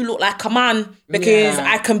feel like you look like a man because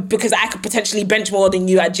I can potentially bench more than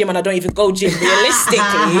you at gym and I don't even go gym.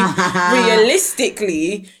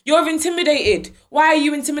 Realistically, you're intimidated. Why are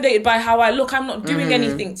you intimidated by how I look? I'm not doing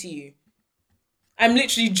anything to you. I'm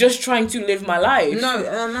literally just trying to live my life. No,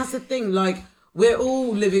 and that's the thing. Like, we're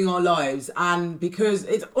all living our lives, and because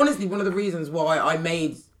it's honestly one of the reasons why I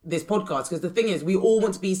made this podcast, because the thing is, we all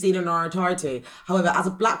want to be seen in our entirety. However, as a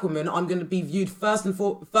Black woman, I'm going to be viewed first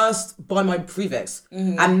by my prefix,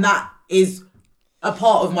 and that is a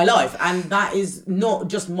part of my life, and that is not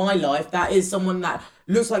just my life. That is someone that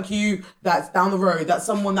looks like you, that's down the road, that's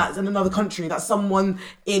someone that's in another country, that's someone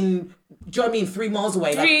in, do you know what I mean, 3 miles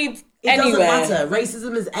away. It doesn't matter.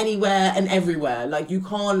 Racism is anywhere and everywhere. Like, you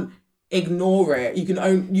can't ignore it. You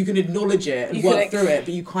can acknowledge it and work through it,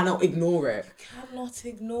 but you cannot ignore it. Not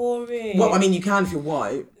ignore it. Well, I mean, you can if you're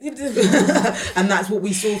white, and that's what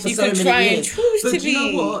we saw for so many years. But you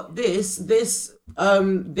know what? This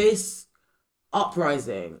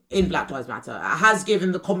uprising in Black Lives Matter has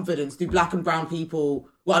given the confidence to Black and brown people.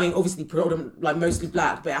 Well, I mean, obviously, like mostly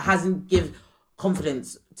Black, but it hasn't give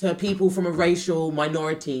confidence to people from a racial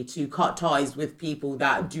minority to cut ties with people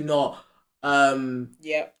that do not.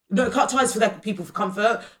 No, cut ties for their people for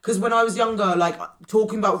comfort. Because when I was younger, like,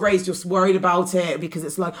 talking about race, just worried about it because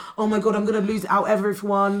it's like, oh my God, I'm going to lose out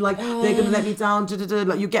everyone. Like, they're going to let me down.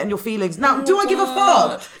 Like, you're getting your feelings. Now, do I give a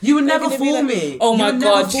fuck? You would never fool me. Oh my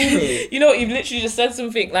God. You know, you've literally just said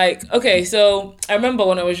something like, okay, so I remember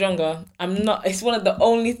when I was younger, it's one of the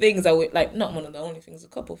only things I would, like, not one of the only things, a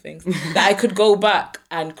couple things that I could go back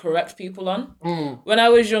and correct people on. When I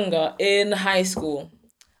was younger, in high school,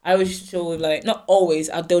 I was chill with, like, not always,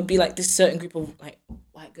 there would be like this certain group of like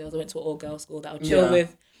white girls. I went to an all-girl school that I would chill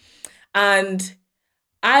with, and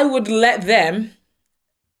I would let them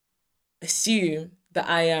assume that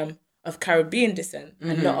I am of Caribbean descent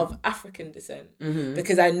and not of African descent,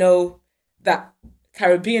 because I know that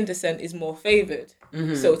Caribbean descent is more favoured,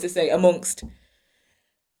 so to say, amongst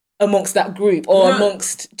that group, or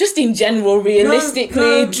amongst, just in general,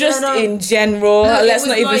 realistically, in general. Let's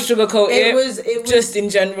not even sugarcoat it. It was just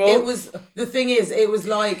in general. It was, the thing is, it was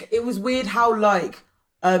like, it was weird how, like,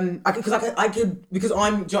 because I'm, do you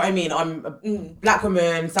know what I mean? I'm a Black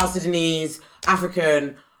woman, South Sudanese,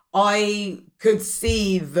 African. I could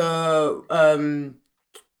see the,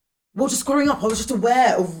 just growing up, I was just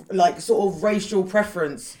aware of, like, sort of racial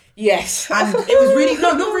preference. Yes. And it was really,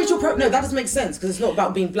 not racial no, that doesn't make sense, because it's not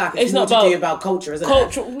about being Black. It's not about culture, isn't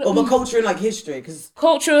it? Or about culture and, like, history.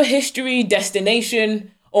 Culture, history,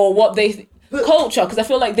 destination, or what culture, because I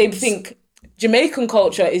feel like they think Jamaican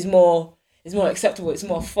culture is more acceptable, it's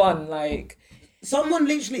more fun, like, someone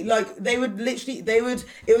literally, like, they would,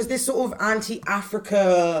 it was this sort of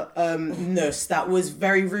anti-Africa-ness that was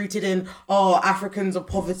very rooted in, Africans are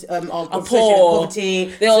poverty, are poor. poverty,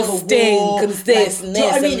 they all civil stink, war, and this, and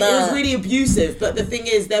this, I mean, and that. it was really abusive, but the thing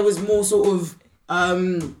is, there was more sort of,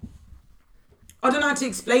 I don't know how to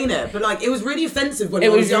explain it, but like it was really offensive when I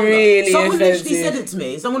was younger. Really someone offensive. literally said it to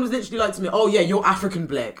me. Someone was literally like to me, "Oh yeah, you're African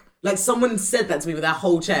Blick." Like someone said that to me with their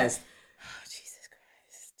whole chest. Oh, Jesus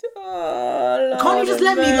Christ! Oh, Can't you just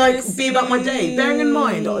let me like be about my day? Bearing in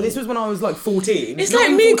mind, this was when I was like 14. It's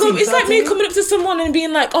like me. It's like me coming up to someone and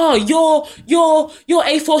being like, "Oh, your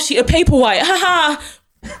A4 sheet of paper white." Haha.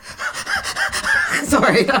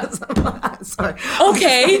 Sorry. Sorry.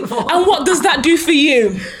 Okay. And what does that do for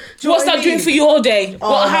you? What's that doing for your day?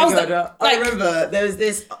 How's that? I remember there was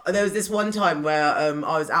this one time where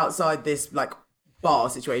I was outside this like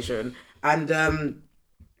bar situation, and there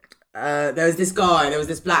was this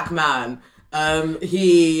black man.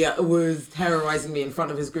 He was terrorizing me in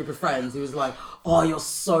front of his group of friends. He was like, "Oh, you're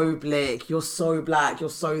so Blick, you're so black,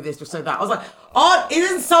 you're so this, you're so that." I was like,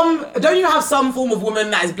 don't you have some form of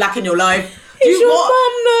woman that is black in your life? Is your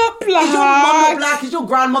mum not black? Is your mum not black? Is your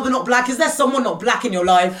grandmother not black? Is there someone not black in your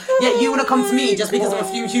life? Yet you want to come to me just because I'm a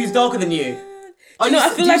few hues darker than you? I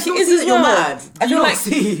feel like it is as well. You're mad. I feel like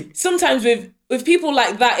sometimes with people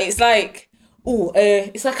like that, it's like,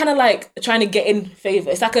 it's like kind of like trying to get in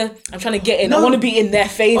favor. It's like I'm trying to get in. I want to be in their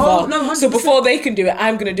favor. Oh, no, 100%. So before they can do it,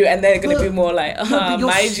 I'm gonna do it, and they're gonna be more like,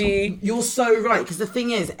 my G. You're so right, because the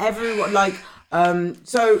thing is, everyone like,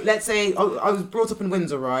 so let's say I was brought up in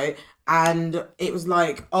Windsor, right? And it was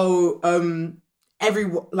like, everyone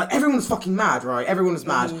was fucking mad, right? Everyone was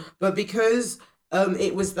mad. Mm-hmm. But because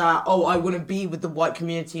it was that, I want to be with the white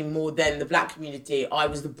community more than the black community, I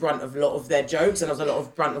was the brunt of a lot of their jokes, and I was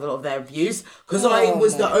brunt of a lot of their abuse. Because I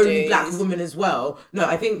was the only black woman as well. No,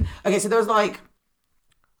 I think, okay, so there was like,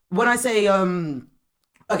 when I say,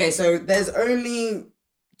 okay, so there's only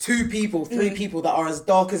three people that are as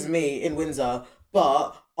dark as me in Windsor,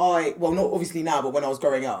 but not obviously now, but when I was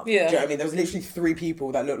growing up. Yeah. Do you know what I mean? There was literally 3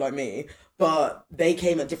 people that looked like me, but they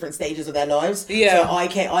came at different stages of their lives. Yeah. So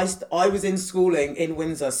I was in schooling in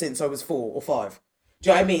Windsor since I was 4 or 5. Do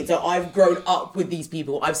you know what I mean? So I've grown up with these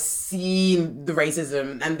people. I've seen the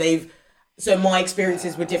racism, and so my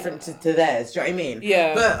experiences were different to theirs. Do you know what I mean?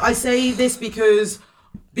 Yeah. But I say this because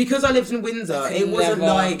I lived in Windsor, it wasn't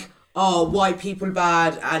like, white people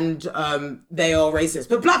bad and they are racist.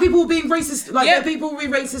 But black people were being racist, people were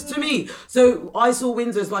being racist to me. So I saw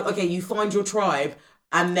Windsor as like, okay, you find your tribe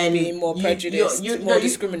and then being more prejudiced, more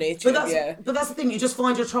discriminating. But that's the thing, you just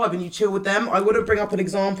find your tribe and you chill with them. I want to bring up an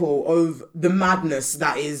example of the madness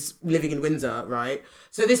that is living in Windsor, right?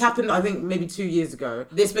 So this happened, I think, maybe 2 years ago.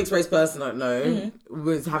 This mixed race person I know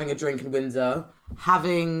was having a drink in Windsor,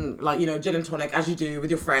 having, like, gin and tonic, as you do with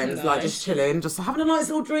your friends, nice. Like, just chilling, just having a nice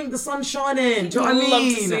little drink, the sun's shining, do you know what I mean? Love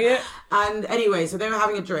to see it. And anyway, so they were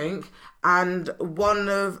having a drink, and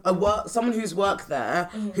someone who's worked there,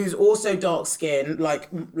 who's also dark-skinned, like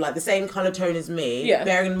the same colour tone as me,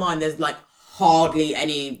 bearing in mind there's, like, hardly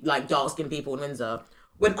any, like, dark-skinned people in Windsor,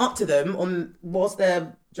 went up to them whilst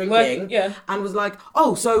they're drinking, and was like,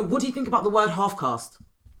 so what do you think about the word half-caste?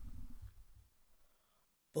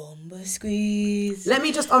 Bomba squeeze. Let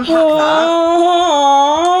me just unpack that.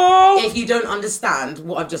 If you don't understand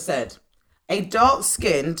what I've just said. A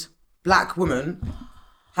dark-skinned black woman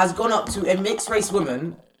has gone up to a mixed race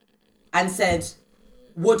woman and said,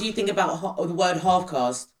 what do you think about the word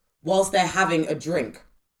half-caste whilst they're having a drink?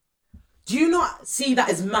 Do you not see that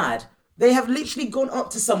as mad? They have literally gone up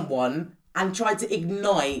to someone and tried to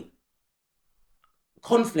ignite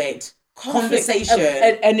conversation,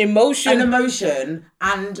 an emotion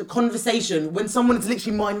and conversation when someone is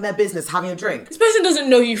literally minding their business, having a drink. This person doesn't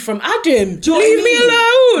know you from Adam. Do you Leave me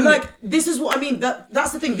alone. Like, this is what I mean.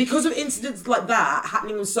 That's the thing. Because of incidents like that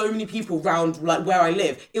happening with so many people around, like, where I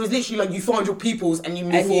live, it was literally like you find your peoples and you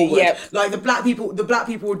move forward. Like, the black people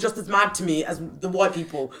were just as mad to me as the white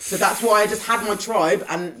people. So that's why I just had my tribe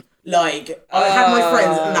and, like, I had my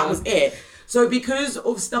friends and that was it. So because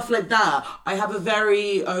of stuff like that, I have a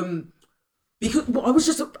very because I was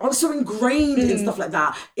so ingrained in stuff like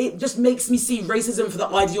that. It just makes me see racism for the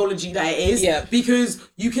ideology that it is. Yeah. Because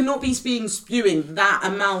you cannot be spewing that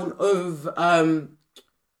amount of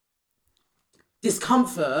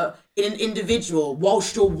discomfort in an individual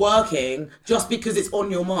whilst you're working just because it's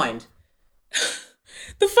on your mind.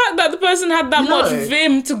 The fact that the person had that much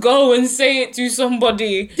vim to go and say it to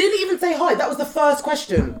somebody. Didn't even say hi. That was the first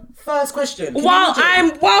question. Whilst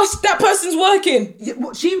that person's working. Yeah,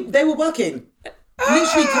 they were working.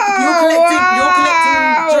 Literally, you're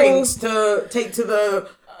collecting drinks to take to the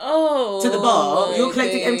Oh. to the bar, you're my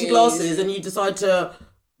collecting empty days. glasses and you decide to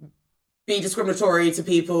be discriminatory to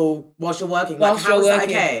people whilst you're working. Like, Whilst how is you're that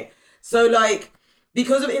working. okay? So, like,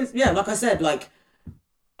 because of, like I said, like,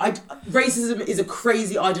 racism is a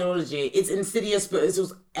crazy ideology. It's insidious, but it's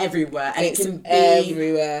also everywhere. And It's it can be...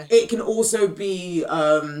 everywhere. It can also be,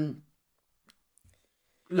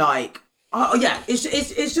 like... Oh, yeah,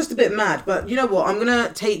 it's just a bit mad. But you know what? I'm going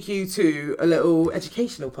to take you to a little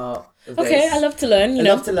educational part of Okay, this. I love to learn, you I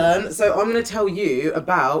know. love to learn. So I'm going to tell you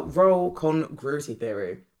about role congruity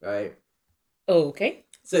theory, right? Okay.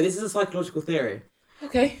 So this is a psychological theory.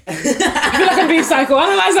 Okay. I feel like I'm being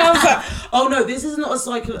psychoanalyzed. Oh no, this is not a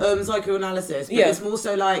psychoanalysis, but it's more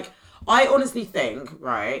so like, I honestly think,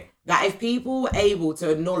 right, that if people were able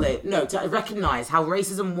to to recognize how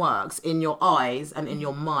racism works in your eyes and in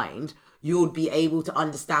your mind, you would be able to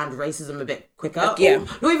understand racism a bit quicker. Yeah. Or,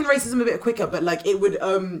 not even racism a bit quicker, but like it would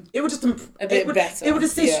just better. It would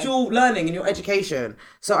assist your learning and your education.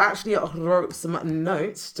 So actually I wrote some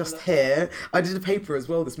notes just here. I did a paper as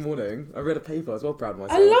well this morning. I read a paper. I was well proud of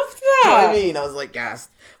myself. I love that. Do you know what I mean? I was like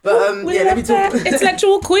gassed. But let me talk.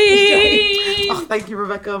 Intellectual queen. Oh, thank you,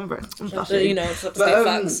 Rebecca. I'm blushing. You know, it's up to state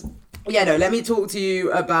facts. Yeah, no, let me talk to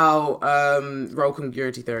you about role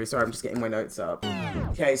congruity theory. Sorry, I'm just getting my notes up.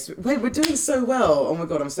 Okay, so wait, we're doing so well. Oh my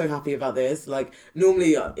god, I'm so happy about this. Like,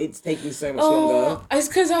 normally it's taking me so much longer. It's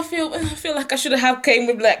because I feel like I should have came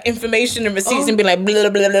with like information and receipts and be like blah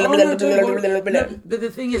blah blah blah blah blah blah. But the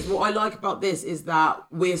thing is, what I like about this is that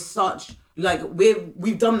we're such... Like,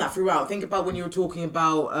 we've done that throughout. Think about when you were talking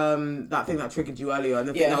about that thing that triggered you earlier, and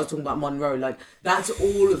the thing that I was talking about Monroe. Like, that's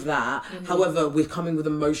all of that. Mm-hmm. However, we're coming with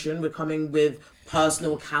emotion. We're coming with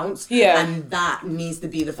personal accounts. Yeah. And that needs to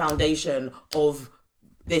be the foundation of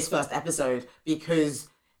this first episode, because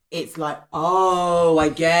it's like, oh, I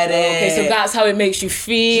get it. Okay, so that's how it makes you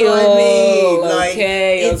feel. Do you know what I mean? Like,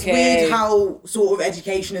 okay, it's weird how sort of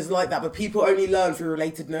education is like that, but people only learn through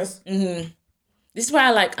relatedness. Mm-hmm. This is why I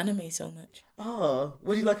like anime so much. Oh,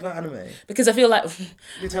 what do you like about anime? Because I feel like...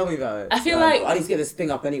 You tell me about it. I feel like... I need to get this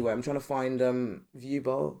thing up anyway. I'm trying to find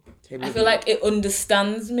Viewball. I feel like it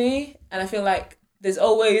understands me, and I feel like there's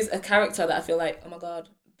always a character that I feel like, oh my god,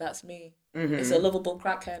 that's me. Mm-hmm. It's a lovable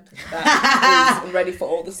crackhead that is ready for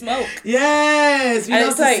all the smoke. Yes, we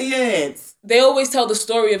love to see it. They always tell the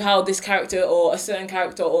story of how this character or a certain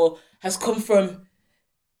character or has come from...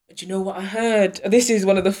 Do you know what I heard? This is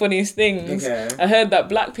one of the funniest things. Okay. I heard that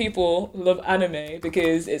black people love anime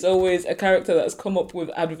because it's always a character that's come up with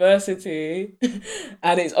adversity,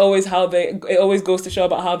 and it's always it always goes to show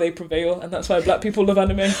about how they prevail, and that's why black people love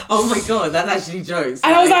anime. Oh my god, that's actually jokes.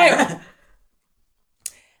 And I was like,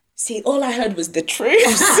 see, all I heard was the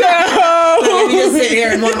truth. So let me just sit here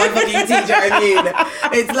and want my fucking teacher. I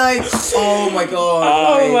mean, it's like, oh my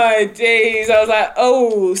god. Oh my days. I was like,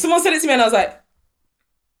 oh, someone said it to me, and I was like,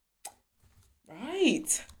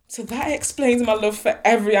 so that explains my love for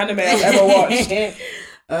every anime I've ever watched.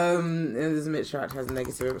 This Mitch Rat has a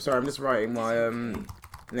negative... Sorry, I'm just writing my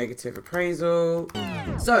negative appraisal.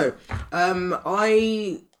 So,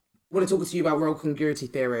 I want to talk to you about role congruity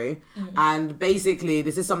theory. Mm-hmm. And basically,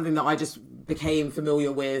 this is something that I just became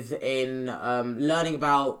familiar with in learning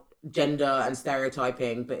about gender and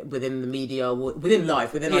stereotyping, but within the media, within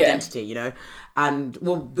life, within identity, you know, and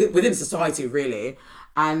within society, really.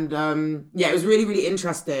 And it was really, really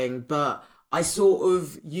interesting, but I sort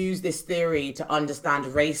of used this theory to understand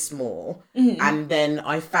race more. Mm-hmm. And then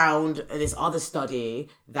I found this other study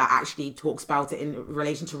that actually talks about it in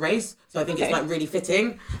relation to race. So I think it's like really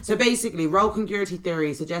fitting. So basically, role congruity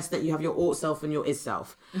theory suggests that you have your ought self and your is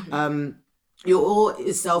self. Mm-hmm. Your ought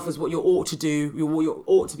is self is what you ought to do, what you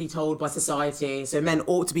ought to be told by society. So men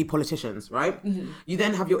ought to be politicians, right? Mm-hmm. You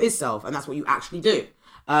then have your is self, and that's what you actually do.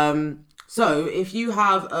 So if you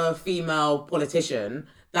have a female politician,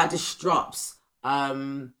 that disrupts,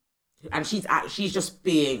 and she's just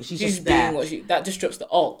there. That disrupts the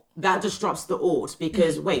ought. That disrupts the ought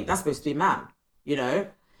because wait, that's supposed to be a man, you know,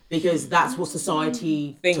 because that's what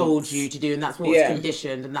society told you to do, and that's what's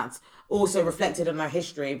conditioned, and that's also reflected in our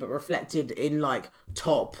history, but reflected in like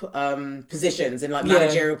top positions, in like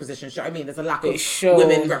managerial positions. You know what I mean? There's a lack of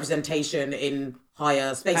women representation in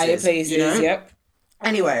higher spaces. You know? Yep.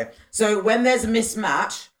 Anyway, so when there's a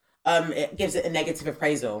mismatch, it gives it a negative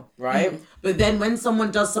appraisal, right? Mm. But then when someone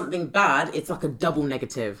does something bad, it's like a double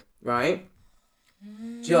negative, right? Do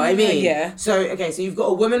you know what I mean? Yeah. So, okay, so you've got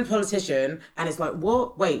a woman politician, and it's like,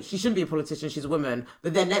 what? Wait, she shouldn't be a politician, she's a woman.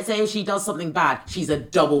 But then let's say if she does something bad, she's a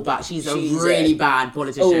double bad, she's a really bad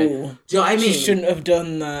politician. Do you know what I mean? She shouldn't have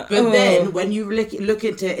done that. But then when you look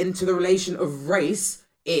into the relation of race,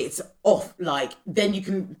 it's off, like, then you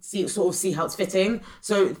can see how it's fitting.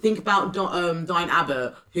 So think about Diane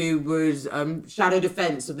Abbott, who was shadow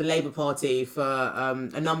defence of the Labour Party for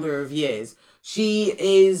a number of years. She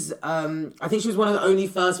is, I think she was one of the only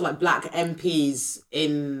first like black MPs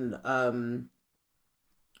in,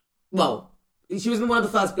 she was one of the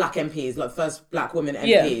first black MPs, like first black women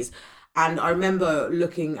MPs. Yeah. And I remember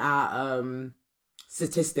looking at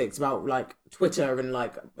statistics about like Twitter and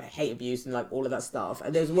like hate abuse and like all of that stuff.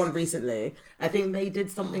 And there's one recently, I think they did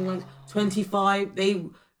something like 25. They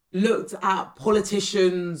looked at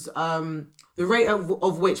politicians, the rate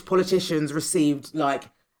of which politicians received like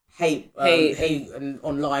hate and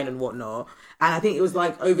online and whatnot. And I think it was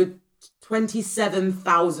like over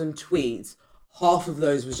 27,000 tweets. Half of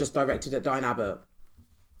those was just directed at Diane Abbott.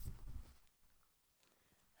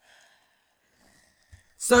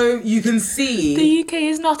 So you can see... The UK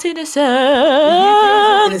is not innocent.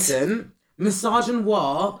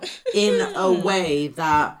 Misogynoir in a way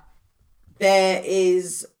that there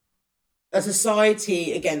is a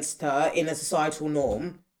society against her in a societal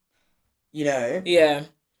norm, you know? Yeah.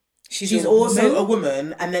 She's also a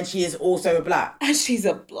woman, and then she is also a black. And she's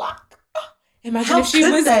a black. Imagine if she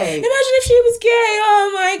was gay.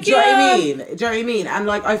 Oh my God. Do you know what I mean? Do you know what I mean? And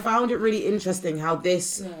like, I found it really interesting how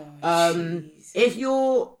this, if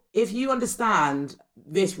you understand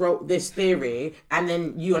this theory, and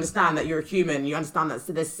then you understand that you're a human, you understand that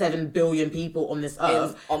there's 7 billion people on this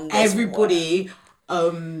earth, everybody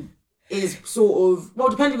is sort of, well,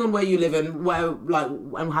 depending on where you live and where, like,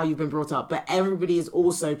 and how you've been brought up, but everybody is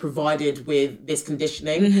also provided with this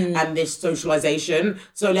conditioning and this socialization.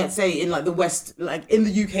 So let's say in like the West, like in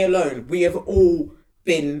the UK alone, we have all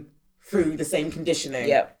been through the same conditioning.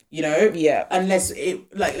 Yep. You know? Yeah. Unless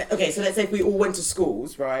it, like, okay, so let's say if we all went to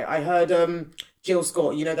schools, right? I heard Jill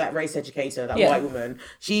Scott, you know, that race educator, that white woman,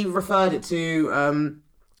 she referred it to,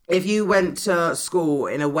 if you went to school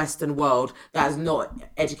in a Western world, that is not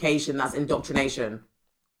education, that's indoctrination.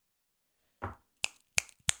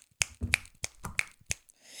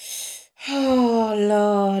 Oh,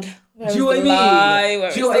 Lord. Do you know what I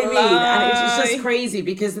mean? Do you know what I mean? And it's just crazy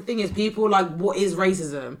because the thing is, people like, what is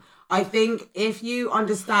racism? I think if you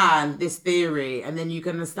understand this theory and then you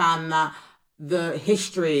can understand that the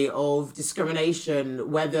history of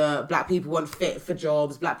discrimination, whether black people weren't fit for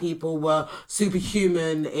jobs, black people were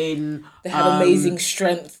superhuman in... They had amazing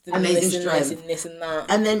strength. This and that.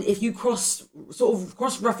 And then if you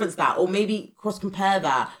cross-reference that, or maybe cross-compare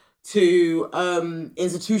that to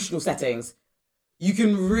institutional settings, you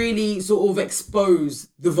can really sort of expose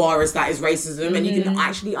the virus that is racism, and you can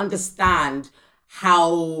actually understand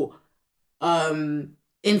how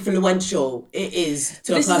influential it is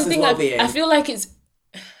to a person's well-being. I feel like it's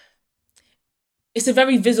a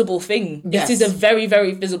very visible thing. Yes. It is a very,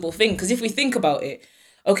 very visible thing. Because if we think about it,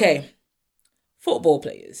 okay, football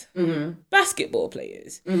players, basketball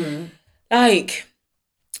players, like,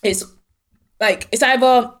 it's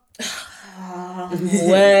either...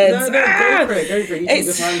 words. No, go for it. You take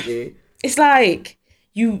the time, it's like,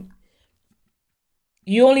 you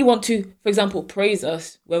only want to, for example, praise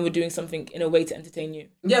us when we're doing something in a way to entertain you.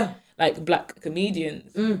 Yeah. Like black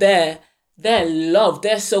comedians, they're loved.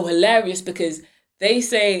 They're so hilarious because they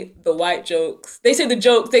say the white jokes. They say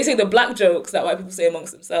the black jokes that white people say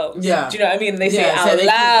amongst themselves. Yeah. Do you know what I mean? And they say it out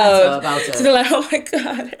loud. About it. So they're like, oh my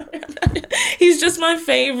God, he's just my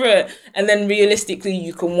favorite. And then realistically,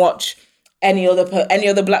 you can watch any other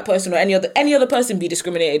black person or any other person be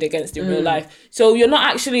discriminated against in real life. So you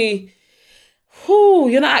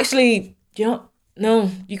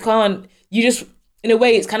can't. You just, in a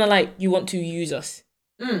way, it's kind of like you want to use us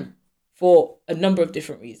for a number of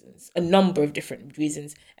different reasons.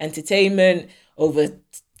 Entertainment, over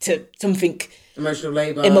to something. Emotional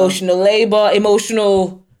labour,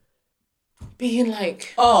 being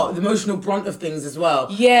like... Oh, the emotional brunt of things as well.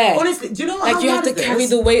 Yeah. Honestly, do you know what? Like, you have to carry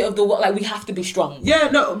the weight of like, we have to be strong. Yeah,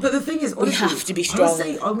 no, but the thing is, honestly, we have to be strong.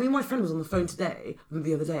 Me and my friend was on the phone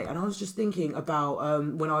the other day, and I was just thinking about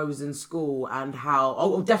when I was in school and how...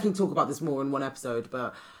 I'll definitely talk about this more in one episode,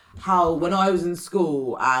 but how when I was in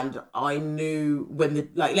school and I knew when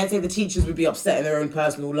let's say the teachers would be upset in their own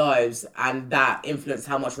personal lives, and that influenced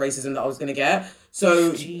how much racism that I was going to get.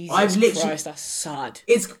 So I've literally... Christ, that's sad.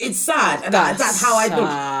 It's sad, and that's how I look.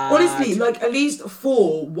 Honestly, like at least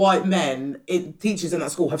 4 white men, teachers in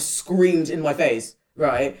that school, have screamed in my face,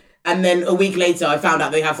 right? And then a week later, I found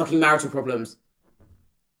out they have fucking marital problems.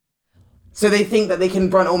 So they think that they can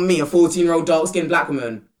brunt on me, a 14-year-old dark-skinned black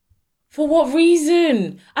woman. For what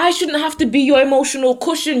reason? I shouldn't have to be your emotional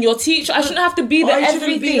cushion, your teacher. I shouldn't have to be there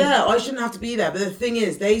everything. I shouldn't have to be there. But the thing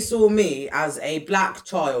is, they saw me as a black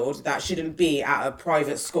child that shouldn't be at a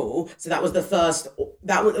private school. So that was the first...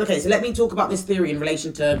 Okay, so let me talk about this theory in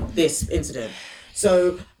relation to this incident.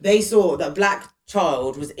 So they saw that black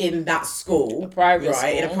child was in that school, in a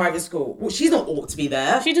private school. Well, she's not ought to be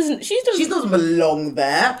there. She doesn't belong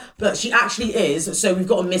there, but she actually is. So we've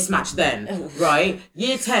got a mismatch then, right?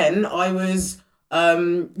 Year 10, I was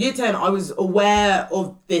aware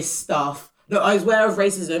of this stuff. No, I was aware of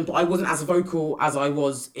racism, but I wasn't as vocal as I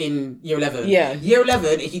was in year 11. Yeah. Year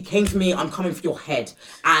 11, if you came for me, I'm coming for your head.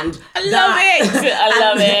 And I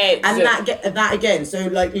love it. And that again. So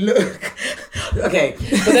like, look, okay.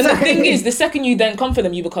 But then the thing is, the second you then come for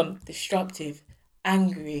them, you become destructive,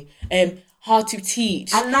 angry, hard to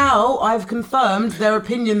teach. And now I've confirmed their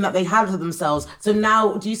opinion that they had of themselves. So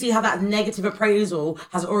now, do you see how that negative appraisal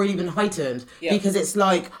has already been heightened? Yeah. Because it's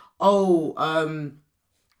like,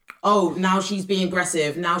 now she's being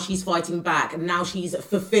aggressive. Now she's fighting back. And now she's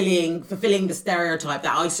fulfilling the stereotype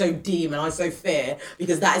that I so deem and I so fear,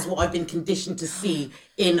 because that is what I've been conditioned to see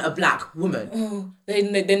in a black woman. Oh,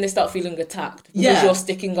 then they start feeling attacked because you're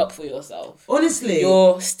sticking up for yourself. Honestly.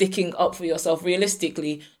 You're sticking up for yourself.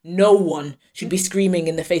 Realistically, no one should be screaming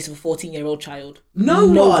in the face of a 14-year-old child.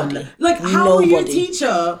 Nobody. One. Like, how are you a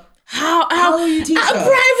teacher? How are you teacher? At a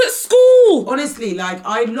private school. Honestly, like,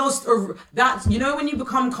 I lost you know when you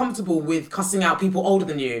become comfortable with cussing out people older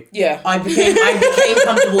than you? Yeah. I became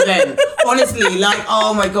comfortable then. Honestly, like,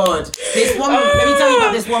 oh my God. Let me tell you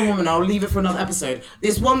about this one woman. I'll leave it for another episode.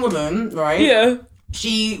 This one woman, right? Yeah.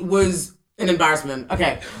 She was an embarrassment.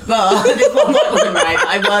 Okay. But this one woman,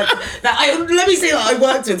 right? Let me say that I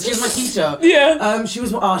worked with. She was my teacher. Yeah. She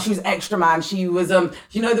was extra, man. She was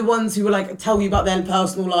you know the ones who were like tell you about their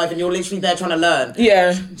personal life and you're literally there trying to learn.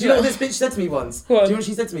 Yeah. Do you know what this bitch said to me once? Do you know what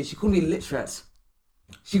she said to me? She called me illiterate.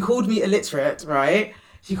 Right?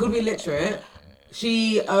 She called me illiterate.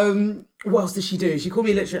 She what else did she do? She called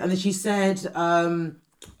me illiterate and then she said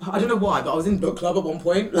I don't know why, but I was in book club at one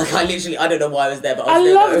point. Like, I don't know why I was there, but I was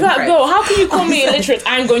there. I love that though. How can you call me illiterate?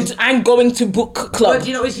 I'm going to book club. But do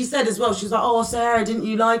you know what she said as well? She was like, "Oh, Sarah, didn't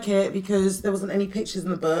you like it because there wasn't any pictures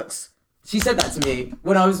in the books?" She said that to me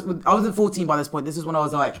when I was at 14 by this point. This is when I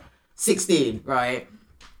was like 16, right?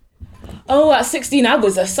 Oh, at 16, I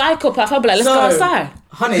was a psychopath. I'd be like, let's go outside.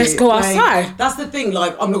 Honey, let's go outside. That's the thing,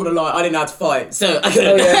 like, I'm not going to lie, I didn't know how to fight. So, I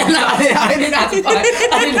couldn't. I didn't know how to fight.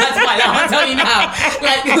 Like, I'll tell you now.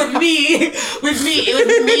 Like, with me, it was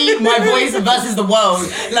me, my voice versus the world.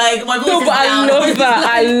 Like, my voice is down.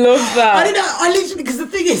 I love that. I didn't know, I literally, because the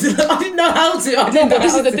thing is, I didn't know how to. But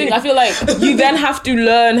this is the thing, I feel like you then have to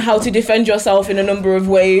learn how to defend yourself in a number of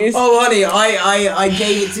ways. Oh, honey, I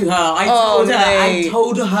gave it to her. I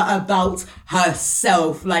told her about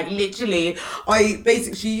herself. Like, literally,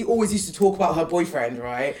 she always used to talk about her boyfriend,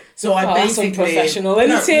 right? So I basically... That's unprofessional,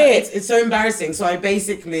 isn't it? It's so embarrassing. So I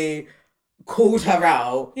basically called her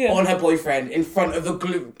out on her boyfriend in front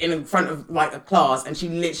of like a class, and she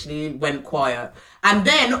literally went quiet. And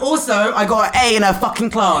then also I got an A in her fucking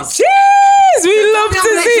class. Jeez, we love to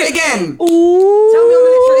see it again. Ooh. Tell me I'm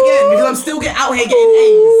illiterate again because I'm still out here getting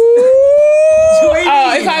A's.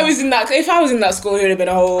 If I was in that school, it would have been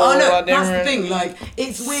a whole. Oh no, that's the thing. Like,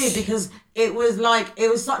 it's weird because it was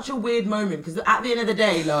such a weird moment because at the end of the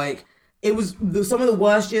day, like, it was some of the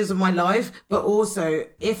worst years of my life. But also,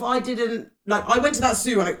 if I didn't I went to that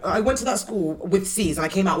school with C's and I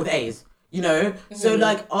came out with A's. You know, so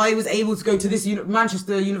like I was able to go to this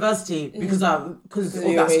Manchester University because of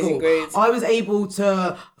that school. Grades. I was able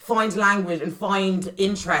to find language and find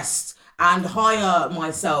interests and hire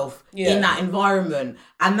myself in that environment,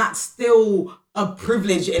 and that's still a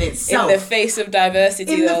privilege in itself. In the face of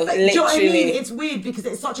diversity, literally. Do you know what I mean? It's weird because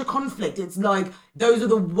it's such a conflict. It's like those are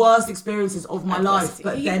the worst experiences of my life,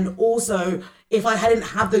 but then also, if I hadn't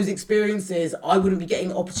had those experiences, I wouldn't be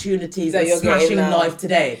getting opportunities and smashing life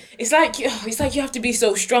today. It's like you have to be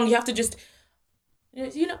so strong. You have to just,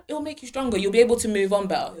 it'll make you stronger. You'll be able to move on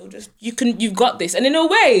better. You've got this. And in a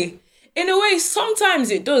way, sometimes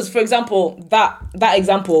it does. For example, that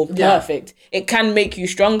example, perfect. It can make you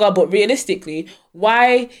stronger, but realistically,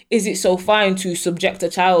 why is it so fine to subject a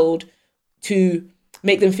child to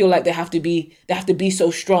make them feel like they have to be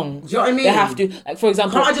so strong? Do you know what I mean? They have to, like, for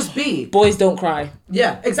example, can't I just be? Boys don't cry.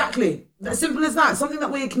 Yeah, exactly. As simple as that. Something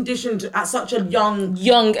that we're conditioned at such a young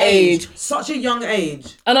age. Such a young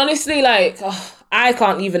age. And honestly, like, I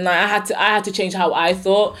can't even lie. I had to change how I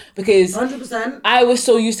thought, because 100%. I was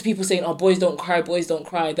so used to people saying, "Oh, boys don't cry,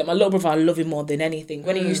 that my little brother, I love him more than anything.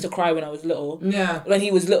 When he used to cry when I was little, when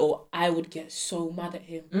he was little, I would get so mad at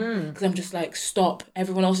him, because I'm just like, stop.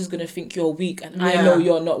 Everyone else is gonna think you're weak, and I know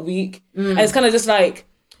you're not weak. And it's kind of just like,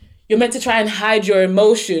 you're meant to try and hide your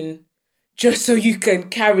emotion just so you can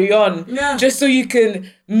carry on, just so you can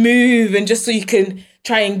move, and just so you can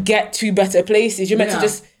try and get to better places. You're meant to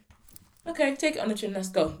just, okay, take it on the chin, let's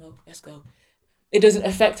go. No, let's go. It doesn't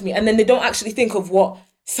affect me. And then they don't actually think of what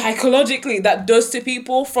psychologically that does to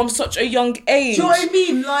people from such a young age. Do you know what I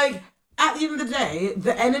mean? Like, at the end of the day,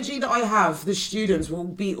 the energy that I have for the students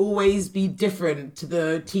will always be different to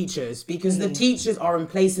the teachers, because the teachers are in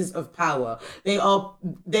places of power. They are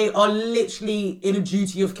literally in a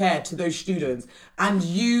duty of care to those students. And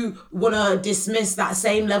you want to dismiss that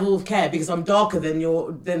same level of care because I'm darker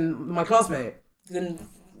than my classmate.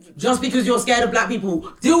 Just because you're scared of black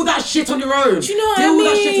people, deal that shit on your own. Do you know what deal I mean?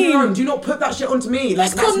 that shit on your own. Do not put that shit onto me.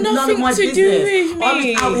 Like, that's none of my business. Do with I'm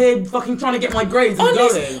just out here fucking trying to get my grades and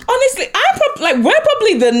going. Honestly, we're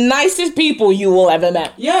probably the nicest people you will ever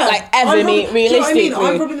met. Yeah. Like, ever meet, realistically. Do you know what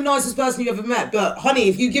I mean? I'm probably the nicest person you ever met. But, honey,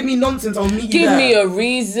 if you give me nonsense, I'll meet you there. Give me a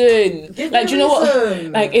reason. Give like, me do you know reason.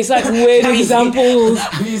 what? Like, it's like weird examples.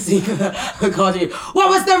 Have you seen the cartoon? What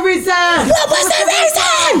was the reason? What was the reason?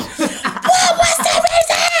 What was the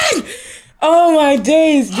reason? Oh my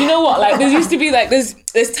days. Do you know what? Like, there used to be like,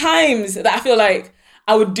 there's times that I feel like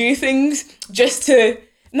I would do things just to,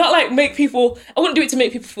 not like make people, I wouldn't do it to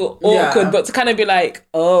make people feel awkward, but to kind of be like,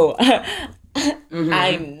 oh,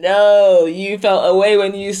 I know you felt away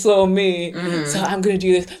when you saw me, so I'm going to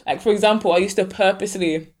do this. Like, for example, I used to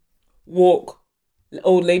purposely walk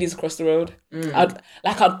old ladies across the road. I'd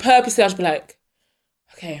be like,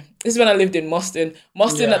 okay, this is when I lived in Moston.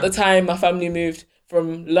 At the time, my family moved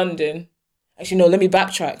from London. Actually, no, let me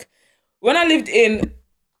backtrack. When I lived in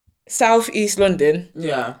Southeast London,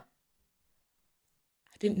 I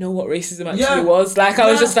didn't know what racism actually was. Like, I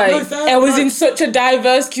was just like, I was in such a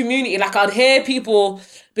diverse community. Like, I'd hear people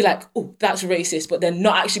be like, oh, that's racist, but then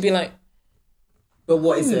not actually be like, but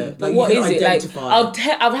what is it? Like, what is it? Like,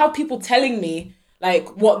 I'll have people telling me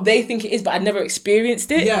like what they think it is, but I never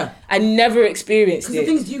experienced it. Yeah. I never experienced it. Because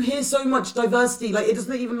the thing is, you hear so much diversity. Like, it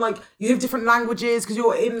doesn't even, like, you have different languages because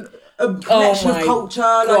you're in a collection of culture.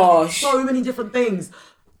 Like, so many different things.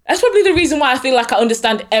 That's probably the reason why I feel like I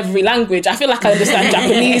understand every language. I feel like I understand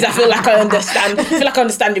Japanese. I feel like I understand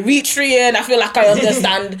Eritrean. I feel like I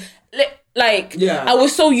understand... I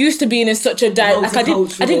was so used to being in such a... I didn't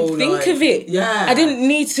think of it. Yeah. I didn't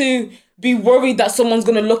need to be worried that someone's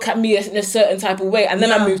going to look at me in a certain type of way. And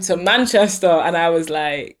then I moved to Manchester and I was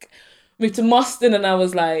like... Moved to Moston and I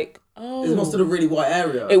was like... Oh. Is Moston a really white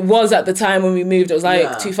area? It was at the time when we moved. It was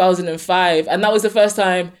like 2005. And that was the first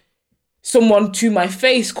time someone to my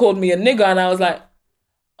face called me a nigger. And I was like,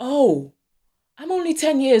 oh, I'm only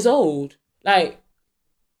 10 years old. Like,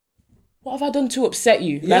 what have I done to upset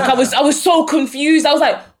you? Like, I was so confused. I was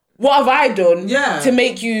like, what have I done to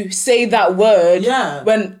make you say that word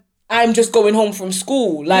when I'm just going home from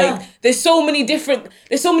school? Like, there's so many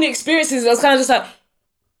experiences. I was kind of just like,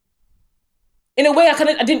 in a way,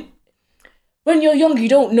 I didn't, when you're young, you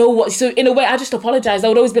don't know what, so in a way, I just apologized. I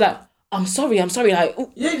would always be like, I'm sorry, like...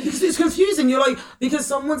 Ooh. Yeah, because it's confusing. You're like, because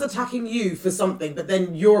someone's attacking you for something, but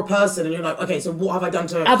then you're a person and you're like, okay, so what have I done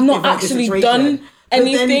to... I've not actually done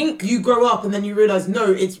anything. Then you grow up and then you realise,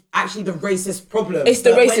 no, it's actually the racist problem. It's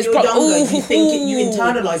the racist problem. You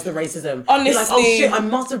internalise the racism. Honestly. You're like, oh shit, I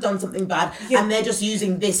must have done something bad, and they're just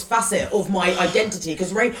using this facet of my identity,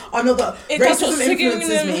 because I'm not the... Racism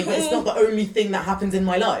influences me, but it's not the only thing that happens in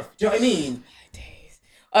my life. Do you know what I mean?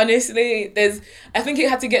 Honestly, I think it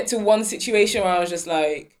had to get to one situation where I was just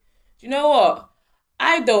like, you know what?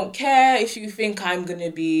 I don't care if you think I'm going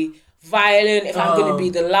to be violent, if I'm going to be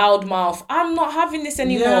the loudmouth. I'm not having this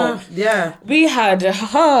anymore. Yeah. We had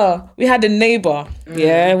a neighbour,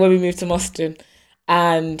 when we moved to Moston.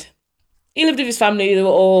 And he lived with his family. They were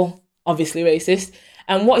all obviously racist.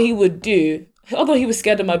 And what he would do, although he was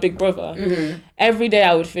scared of my big brother, every day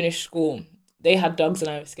I would finish school. They had dogs and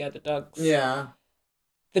I was scared of dogs. Yeah.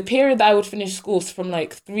 The period that I would finish school from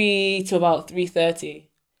like 3 to about 3:30,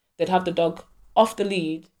 they'd have the dog off the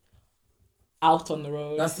lead, out on the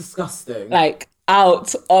road. That's disgusting. Like,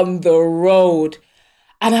 out on the road.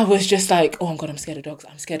 And I was just like, oh my God, I'm scared of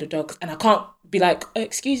dogs. And I can't be like,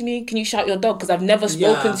 excuse me, can you shout your dog? Because I've never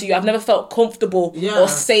spoken to you. I've never felt comfortable or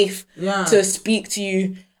safe to speak to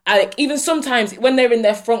you even sometimes when they're in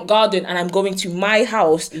their front garden and I'm going to my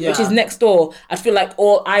house, which is next door, I feel like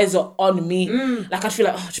all eyes are on me. Like I feel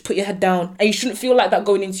like, just put your head down, and you shouldn't feel like that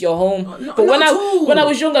going into your home. But when I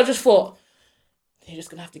was younger, I just thought, you're just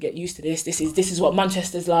gonna have to get used to this. This is what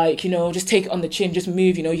Manchester's like, you know. Just take it on the chin, just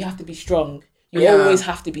move. You know, you have to be strong. You always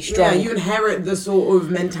have to be strong. Yeah, you inherit the sort of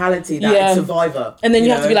mentality that survivor. And then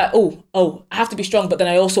you have to be like, oh, I have to be strong, but then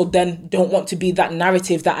I also then don't want to be that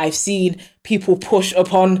narrative that I've seen people push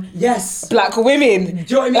upon black women.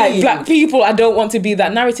 Do you know what I mean? Like black people, I don't want to be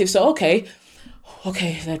that narrative. So okay,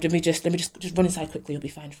 let me just run inside quickly, you'll be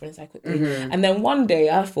fine. Run inside quickly. Mm-hmm. And then one day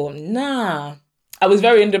I thought, nah. I was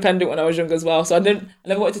very independent when I was young as well, so I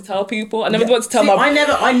never wanted to tell people. I never wanted to tell my...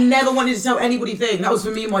 I never wanted to tell anybody thing. That was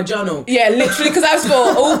for me in my journal. Yeah, literally, because I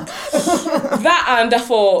thought, that, and I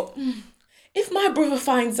thought, if my brother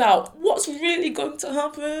finds out, what's really going to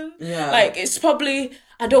happen? Yeah. Like, it's probably...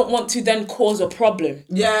 I don't want to then cause a problem.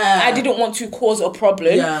 Yeah. I didn't want to cause a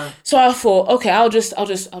problem. Yeah. So I thought, okay, I'll just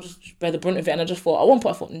bear the brunt of it. And I just thought, at one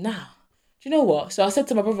point I thought, nah. Do you know what? So I said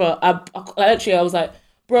to my brother, I was like,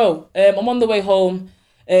 bro, I'm on the way home.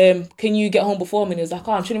 Can you get home before me? And he was like,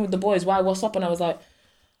 I'm chilling with the boys. Why? What's up? And I was like,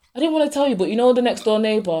 I didn't want to tell you, but you know the next door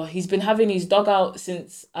neighbour, he's been having his dog out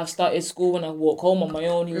since I've started school when I walk home on my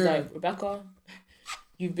own. He was like, Rebecca,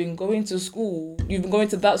 you've been going to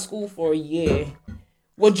that school for a year.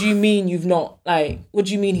 What do you mean you've not? Like, what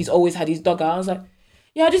do you mean he's always had his dog out? I was like,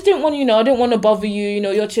 yeah, I just didn't want, I didn't want to bother you.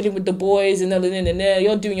 You're chilling with the boys and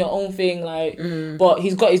you're doing your own thing. Like, but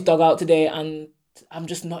he's got his dog out today and I'm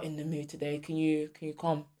just not in the mood today. Can you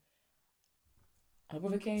come? My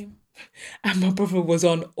brother came and my brother was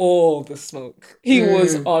on all the smoke. He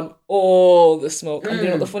was on all the smoke. And you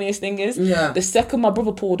know what the funniest thing is? Yeah. The second my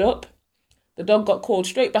brother pulled up, the dog got called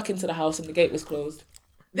straight back into the house and the gate was closed.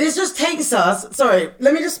 This just takes us... Sorry,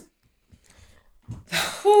 let me just...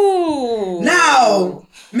 Ooh. Now,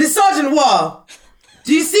 Miss Sergeant Wah,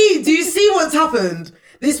 do you see what's happened?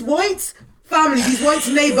 This white... family, these white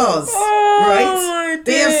neighbours, right?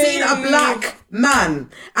 They have seen a black man,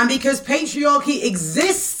 and because patriarchy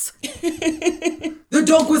exists, the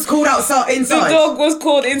dog was called inside. The dog was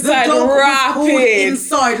called inside,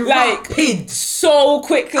 rapid, so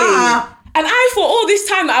quickly. And I thought all this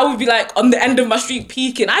time that I would be like on the end of my street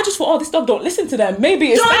peeking. I just thought, this dog don't listen to them. Maybe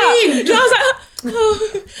it's that. I was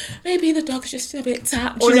like, maybe the dog's just a bit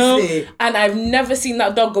tapped, you know? And I've never seen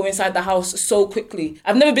that dog go inside the house so quickly.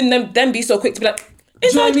 I've never been them be so quick to be like,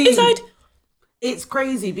 inside. It's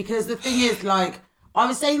crazy because the thing is, like, I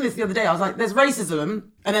was saying this the other day. I was like, there's racism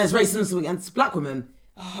and there's racism against black women.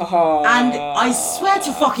 And I swear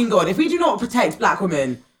to fucking God, if we do not protect black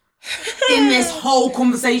women in this whole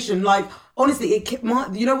conversation, like, honestly,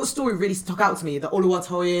 you know what story really stuck out to me? The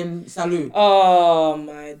Oluwatoyin Salute. Oh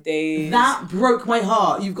my days. That broke my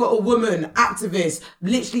heart. You've got a woman, activist,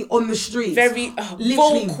 literally on the streets. Very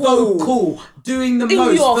vocal, doing the most.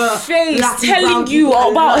 In your face, telling you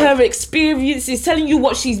about her experiences, telling you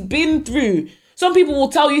what she's been through. Some people will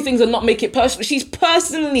tell you things and not make it personal. She's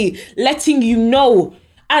personally letting you know.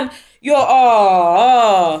 And you're,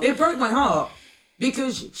 It broke my heart.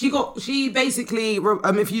 Because she basically,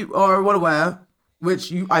 if you are unaware,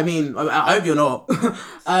 which I hope you're not,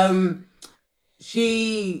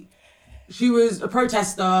 she was a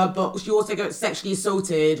protester, but she also got sexually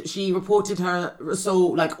assaulted. She reported her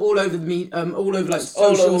assault all over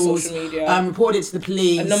social media. Reported it to the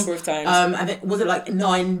police a number of times. And was it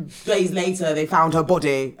 9 days later they found her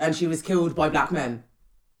body and she was killed by black men.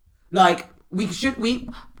 Like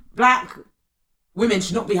black women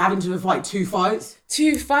should not be having to fight two fights.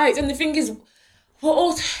 And the thing is,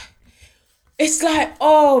 it's like,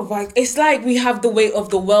 it's like we have the weight of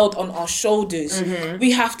the world on our shoulders. Mm-hmm.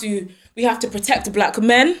 We have to protect black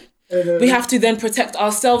men. Mm-hmm. We have to then protect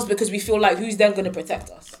ourselves because we feel like who's then going to protect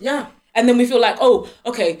us? Yeah. And then we feel like,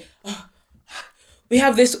 we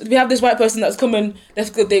have this white person that's coming. That's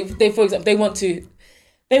good. They for example, they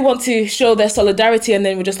want to show their solidarity, and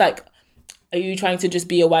then we're just like, are you trying to just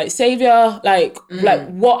be a white savior? Like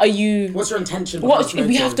what are you? What's your intention?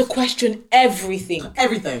 We have to question everything.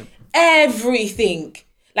 Everything.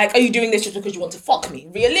 Like, are you doing this just because you want to fuck me?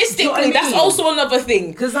 Realistically, that's also another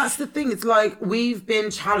thing. Because that's the thing. It's like we've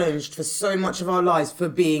been challenged for so much of our lives for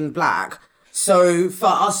being black. So for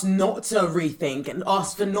us not to rethink and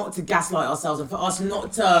us for not to gaslight ourselves and for us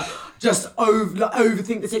not to just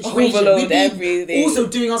overthink the situation. Overload everything. Also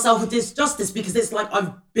doing ourselves a disjustice because it's like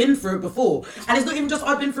I've been through it before. And it's not even just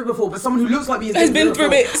I've been through it before, but someone who looks like me has been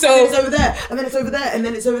through it. So and then it's over there, and then it's over there, and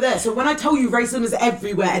then it's over there. So when I tell you racism is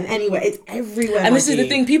everywhere and anywhere, it's everywhere. And this is the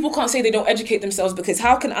thing, people can't say they don't educate themselves because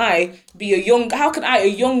how can I, a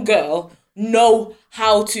young girl know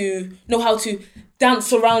how to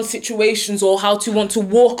dance around situations, or how to want to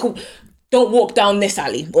don't walk down this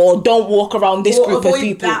alley, or don't walk around this group of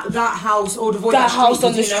people. That house, or avoid that house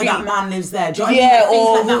on the street. That man lives there. Do you know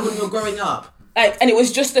things like that when you're growing up? And it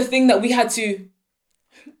was just a thing that we had to,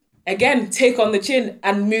 again, take on the chin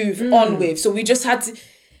and move on with. So we just had to.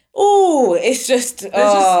 Oh, it's just.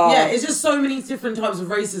 It's just so many different types of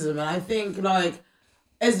racism, and I think not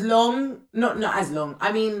as long.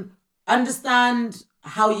 I mean, understand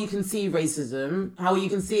how you can see racism, how you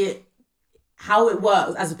can see it, how it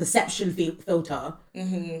works as a perception filter,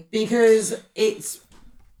 because it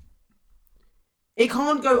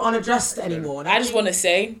can't go unaddressed anymore. I just want to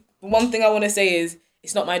say, one thing I want to say is,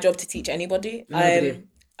 it's not my job to teach anybody. I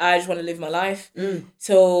just want to live my life.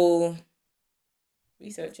 So,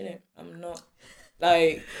 researching it, I'm not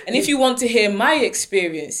and if you want to hear my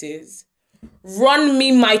experiences, run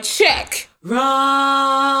me my check.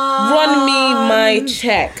 Run me my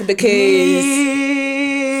check, because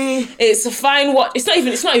it's a fine what it's not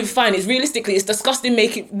even fine. It's realistically, it's disgusting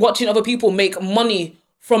watching other people make money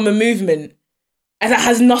from a movement, and that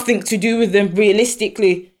has nothing to do with them.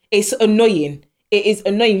 Realistically, it's annoying. It is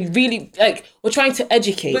annoying. Really, we're trying to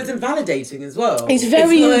educate. But it's invalidating as well. It's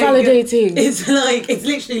very invalidating. It's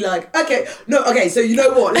literally okay, so you know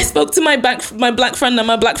what? I spoke to my black friend, and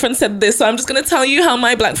my black friend said this, so I'm just going to tell you how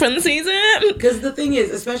my black friend sees it. Because the thing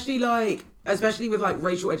is, especially with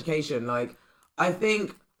racial education, I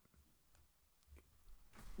think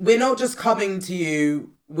we're not just coming to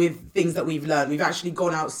you with things that we've learned. We've actually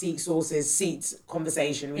gone out, seek sources, seek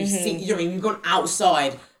conversation. We've gone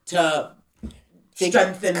outside to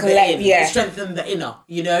strengthen the inner,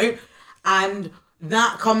 and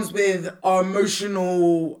that comes with our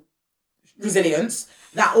emotional resilience.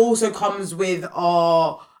 That also comes with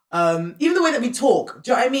our even the way that we talk.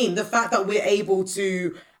 Do you know what I mean? The fact that we're able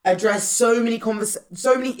to address so many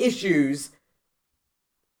issues.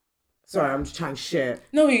 Sorry, I'm just chatting shit.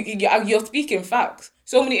 No, you're speaking facts.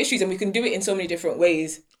 So many issues, and we can do it in so many different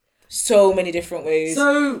ways. So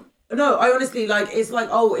no, I honestly,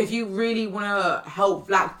 if you really want to help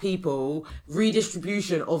black people,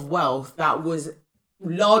 redistribution of wealth that was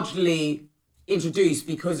largely introduced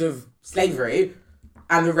because of slavery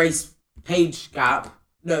and the race wage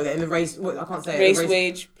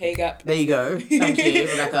pay gap. There you go. Thank you,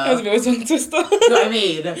 Rebecca. That was a bit of a tongue twister. You know what I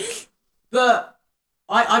mean? But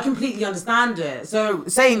I completely understand it. So,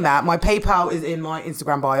 saying that, my PayPal is in my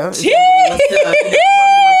Instagram bio.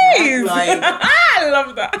 I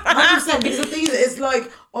love that. 100%, because the thing is, it's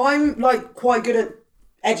I'm quite good at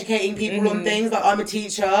educating people on things. I'm a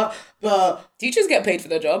teacher, but teachers get paid for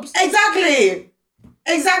their jobs. Exactly.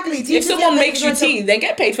 Teachers, if someone makes you tea, they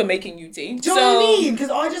get paid for making you tea. Do you know what I mean?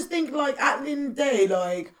 Because I just think at the end of the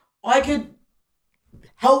day, I could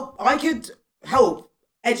help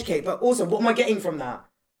educate, but also what am I getting from that?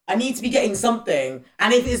 I need to be getting something,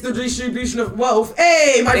 and if it's the distribution of wealth,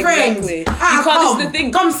 hey, my friends, you can't. This is the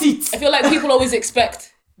thing. Come sit. I feel like people always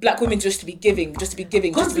expect black women just to be giving, constantly. just to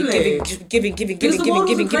be giving.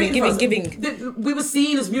 We were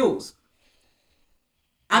seen as mules.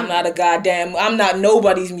 I'm not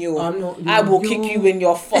nobody's mule. I will kick you in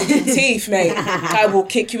your fucking teeth, mate. I will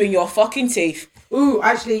kick you in your fucking teeth. Ooh,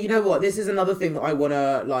 actually, you know what? This is another thing that I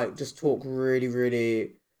wanna just talk really,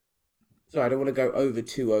 really. Sorry, I don't want to go over,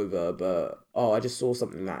 but I just saw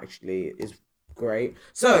something that actually is great.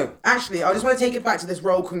 So, actually, I just want to take it back to this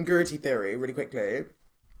role congruity theory really quickly.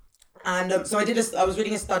 And so I was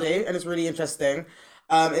reading a study, and it's really interesting.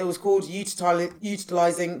 It was called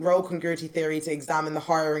Utilizing Role Congruity Theory to Examine the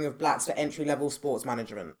Hiring of Blacks for Entry-Level Sports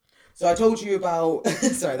Management. So I told you about...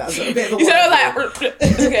 Sorry, that was a bit of a wordful.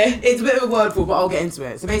 Okay. It's a bit of a wordful, but I'll get into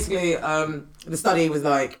it. So basically, the study was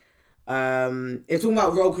it's talking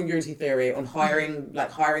about role congruity theory on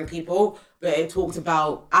hiring people, but it talked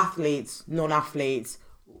about athletes, non-athletes,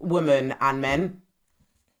 women and men.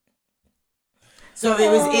 So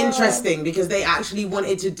it was interesting because they actually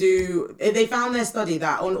they found their study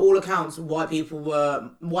that on all accounts, white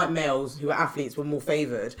males who were athletes were more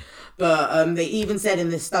favoured. But they even said in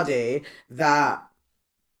this study that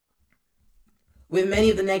with many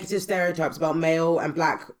of the negative stereotypes about male and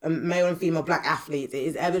female black athletes, it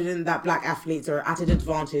is evident that black athletes are at an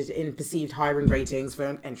advantage in perceived hiring ratings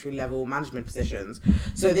for entry-level management positions.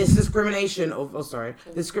 So this discrimination of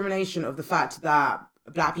the fact that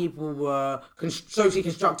black people were socially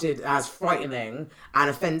constructed as frightening and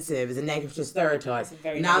offensive is a negative stereotype.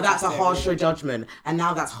 Now that's a harsher judgment, and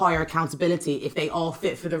now that's higher accountability if they are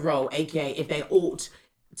fit for the role, aka if they ought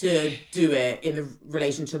to do it in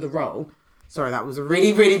relation to the role. Sorry, that was a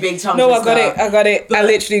really, really big tongue No, twister. I got it. I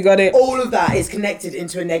literally got it. All of that is connected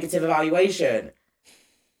into a negative evaluation.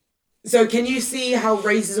 So can you see how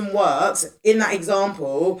racism works in that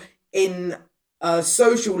example in a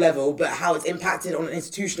social level, but how it's impacted on an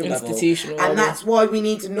institutional level? And that's why we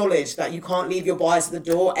need to acknowledge that you can't leave your bias at the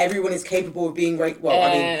door. Everyone is capable of being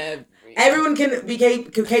everyone can be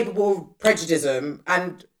capable of prejudice,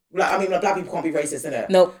 and black people can't be racist, innit?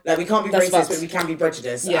 Nope. Like, we can't be racist, facts. But we can be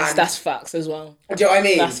prejudiced. Yes, that's facts as well. Do you know what I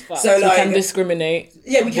mean? That's facts. So, we can discriminate.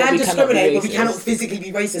 Yeah, we can discriminate, but we cannot physically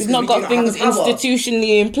be racist. We've not got things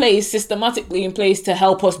institutionally in place, systematically in place to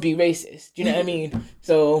help us be racist. Do you know what I mean?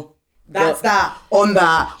 So... That's that, on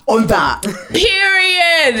that.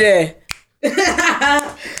 Period!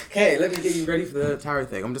 Okay, let me get you ready for the tarot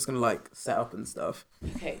thing. I'm just going to, set up and stuff.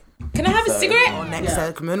 Okay. Can I have a cigarette? Our next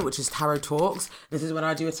segment, which is Tarot Talks. This is when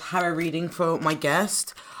I do a tarot reading for my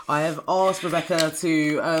guest. I have asked Rebecca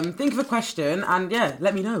to think of a question and,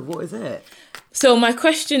 let me know. What is it? So my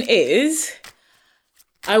question is,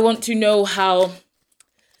 I want to know how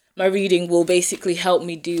my reading will basically help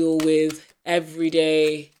me deal with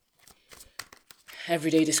everyday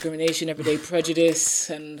discrimination, everyday prejudice,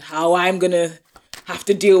 and how I'm gonna have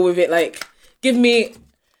to deal with it. Like, give me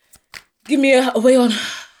a way on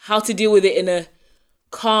how to deal with it in a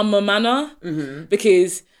calmer manner,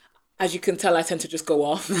 because as you can tell, I tend to just go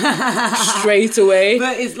off straight away.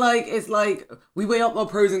 But it's like we weigh up our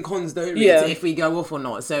pros and cons, don't we? Yeah. If we go off or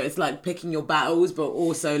not. So it's like picking your battles, but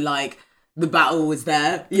also the battle was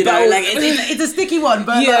there, it's a sticky one,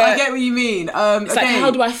 but I get what you mean. It's like, how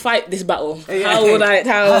do I fight this battle?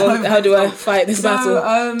 How do I fight this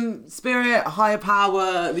battle? Spirit, higher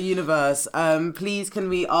power, the universe. Please, can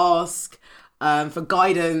we ask for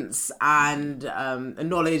guidance and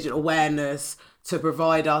knowledge and awareness to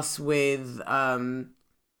provide us with, I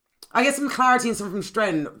guess, some clarity and some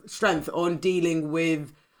strength on dealing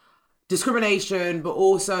with discrimination, but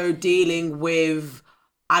also dealing with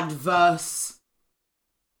adverse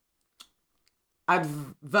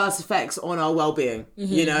effects on our well-being,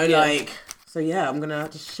 I'm gonna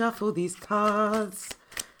just shuffle these cards.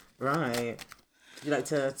 Right, would you like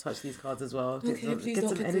to touch these cards as well? Okay, please get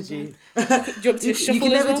don't some energy. Do you want to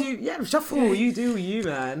shuffle as well? Shuffle. Okay. You do you,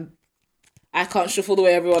 man. I can't shuffle the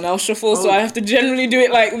way everyone else shuffles, so I have to generally do it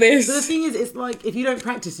like this. But the thing is, it's like, if you don't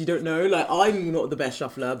practice, you don't know. Like, I'm not the best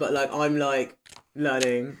shuffler, but I'm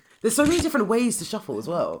learning. There's so many different ways to shuffle as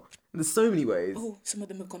well. There's so many ways. Oh, some of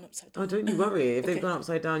them have gone upside down. Oh, don't you worry. If they've gone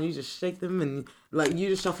upside down, you just shake them and you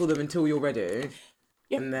just shuffle them until you're ready.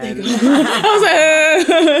 Yep, and then I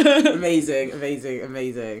was like,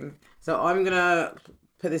 amazing. So I'm gonna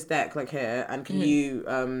put this deck here, and can you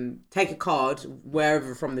take a card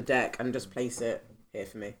wherever from the deck and just place it here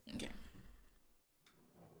for me? Okay.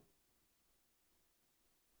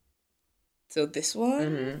 So this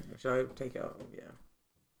one. Shall I take it out? Oh, yeah.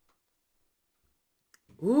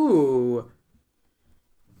 Ooh.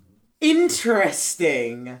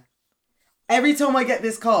 Interesting. Every time I get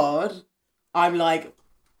this card, I'm like,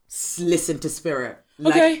 listen to spirit.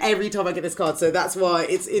 Okay. Every time I get this card. So that's why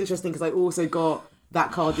it's interesting, because I also got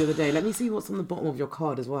that card the other day. Let me see what's on the bottom of your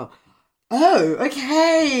card as well. Oh,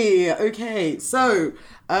 okay. So,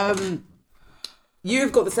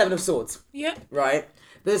 you've got the Seven of Swords. Yeah. Right?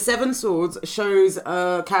 The Seven Swords shows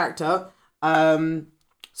a character,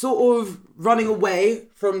 sort of running away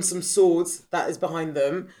from some swords that is behind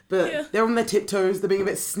them, but they're on their tiptoes, they're being a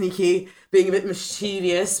bit sneaky, being a bit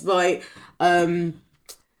mischievous, they're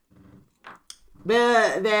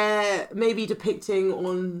maybe depicting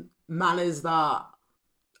on manners that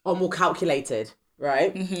are more calculated,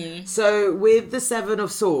 right? Mm-hmm. So with the Seven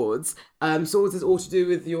of Swords, swords is all to do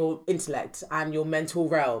with your intellect and your mental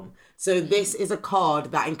realm. So this is a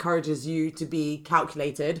card that encourages you to be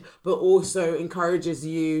calculated, but also encourages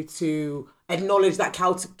you to acknowledge that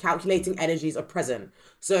calculating energies are present.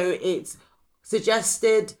 So it's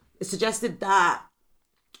suggested that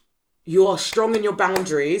you are strong in your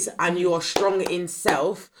boundaries and you are strong in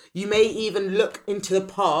self. You may even look into the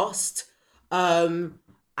past, and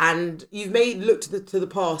you may look to the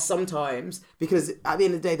past sometimes, because at the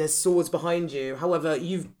end of the day, there's swords behind you. However,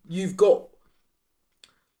 you've got,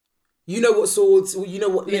 you know what swords, you know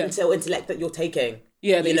what mental intellect that you're taking.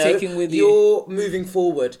 Yeah, that you're taking with you. You're moving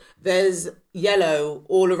forward. There's yellow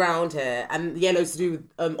all around here, and yellow's to do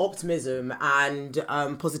with optimism and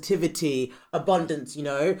positivity, abundance,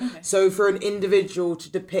 Okay. So for an individual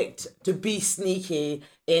to be sneaky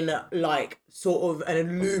in sort of an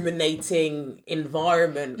illuminating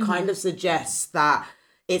environment kind of suggests that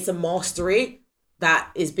it's a mastery that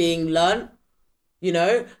is being learnt,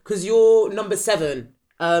 because you're number 7.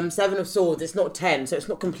 Seven of Swords, it's not 10, so it's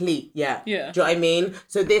not complete yet. Yeah. Do you know what I mean?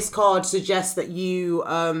 So this card suggests that you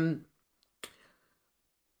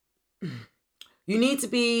need to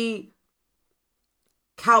be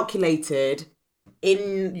calculated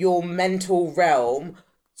in your mental realm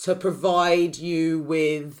to provide you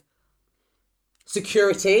with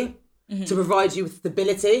security, to provide you with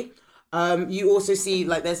stability. You also see,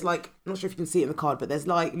 like, there's like, I'm not sure if you can see it in the card, but there's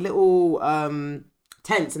like little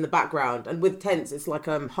tents in the background, and with tents it's like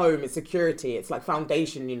home, it's security, it's like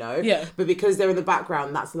foundation, you know. Yeah. But because they're in the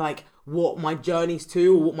background, that's like what my journey's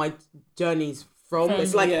to, or what my journey's from.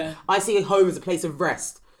 It's like, I see home as a place of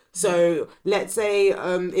rest. So let's say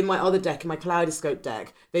in my other deck, in my Kaleidoscope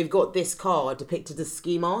deck, they've got this card depicted as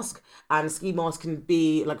ski mask, and ski mask can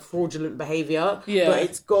be like fraudulent behavior, but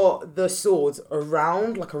it's got the swords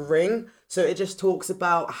around like a ring. So it just talks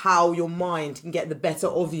about how your mind can get the better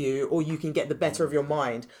of you, or you can get the better of your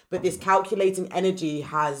mind. But this calculating energy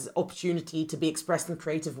has opportunity to be expressed in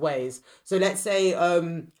creative ways. So let's say,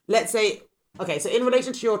 okay, so in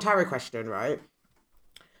relation to your tarot question, right?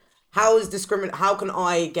 How can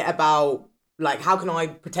I get about, like, how can I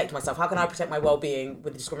protect myself? How can I protect my well-being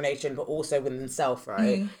with discrimination, but also within self,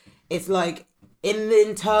 right? It's like, in the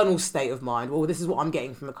internal state of mind, well, this is what I'm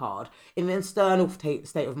getting from the card. In the external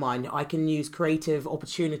state of mind, I can use creative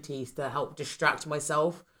opportunities to help distract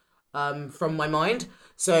myself from my mind.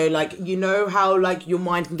 So, like, you know how, like, your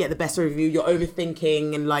mind can get the better of you, you're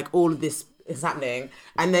overthinking, and, like, all of this is happening,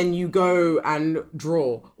 and then you go and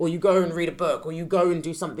draw, or you go and read a book, or you go and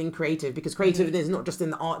do something creative, because creativity is not just in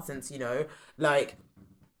the art sense, you know, like,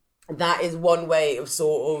 that is one way of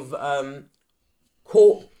sort of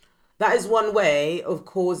that is one way of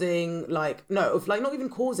causing, like, no, of like not even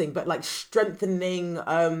causing, but like strengthening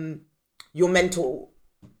your mental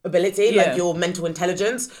ability, like your mental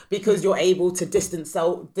intelligence, because you're able to distance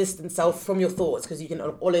self from your thoughts, because you can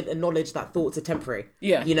acknowledge that thoughts are temporary,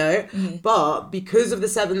 you know. But because of the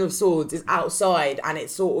Seven of Swords is outside, and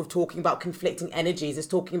it's sort of talking about conflicting energies, it's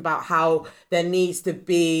talking about how there needs to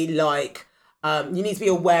be like you need to be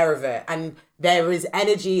aware of it, and there is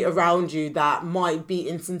energy around you that might be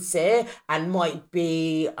insincere and might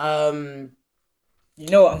be you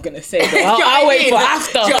know what I'm gonna say, but I'll wait for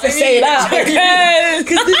after to say that.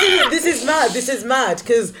 Because this is mad.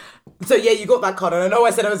 Because so yeah, you got that card, and I know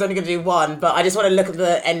I said I was only gonna do one, but I just want to look at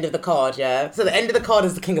the end of the card. Yeah. So the end of the card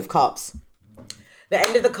is the King of Cups. The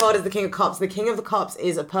end of the card is the King of Cups. The King of the Cups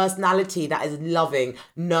is a personality that is loving,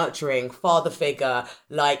 nurturing, father figure,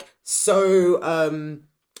 like so.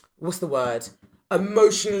 What's the word?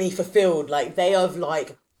 Emotionally fulfilled. Like they have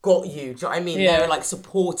like got you. Do you know what I mean? They're like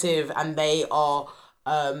supportive, and they are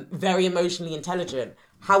very emotionally intelligent.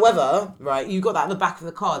 However, right, you got that at the back of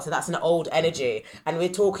the card, so that's an old energy, and we're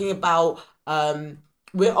talking about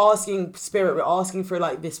we're asking spirit, we're asking for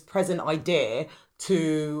like this present idea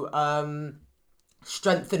to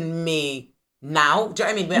strengthen me now. Do you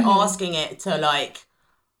know what I mean? We're asking it to like,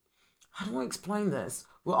 how do I explain this?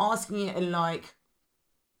 We're asking it in like,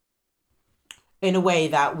 in a way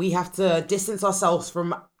that we have to distance ourselves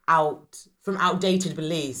from outdated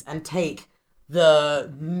beliefs and take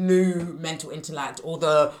the new mental intellect, or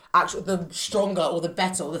the stronger, or the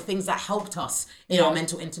better, or the things that helped us in our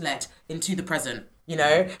mental intellect into the present, you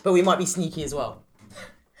know? But we might be sneaky as well.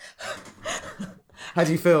 How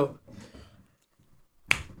do you feel?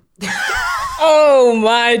 Oh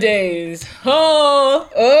my days. Oh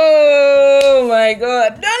my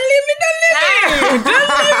God. Don't leave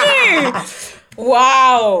me.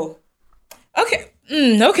 Wow. Okay.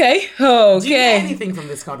 Okay. Do you get anything from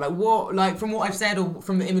this card? Like what? Like from what I've said, or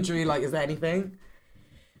from the imagery? Like, is there anything?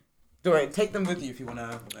 Do it. Take them with you if you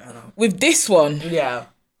wanna. With this one, yeah,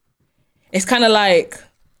 it's kind of like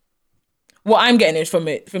what I'm getting from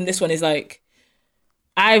this one is like,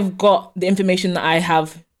 I've got the information that I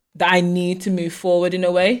have that I need to move forward in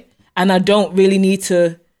a way, and I don't really need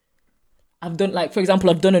to. I've done, like, for example,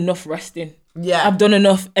 I've done enough resting. Yeah. I've done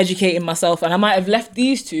enough educating myself, and I might have left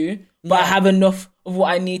these two, but I have enough of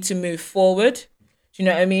what I need to move forward. Do you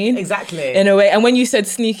know what I mean? Exactly. In a way. And when you said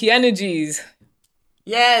sneaky energies.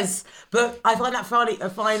 Yes. But I find that funny. I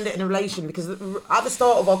find it in a relation, because at the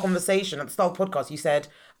start of our conversation, at the start of the podcast, you said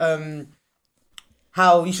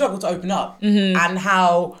how you struggle to open up, and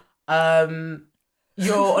how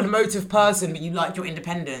you're an emotive person, but you like your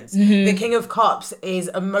independence. The King of Cups is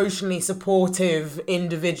emotionally supportive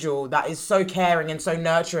individual that is so caring and so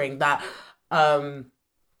nurturing that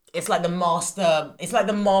it's like the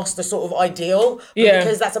master sort of ideal. But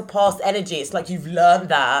because that's a past energy, it's like you've learned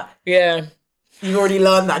that. Yeah. You've already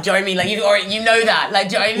learned that. Do you know what I mean? Like you know that. Like,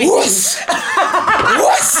 do you know what I mean?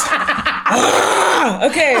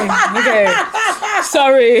 Okay.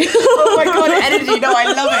 Sorry. Oh my god, energy. No,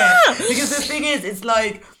 I love it. Because the thing is, it's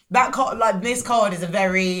like that card, like this card is a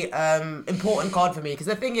very important card for me. Because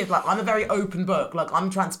the thing is, like, I'm a very open book. Like, I'm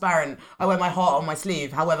transparent. I wear my heart on my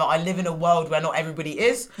sleeve. However, I live in a world where not everybody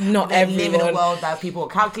is. Not I everyone. live in a world that people are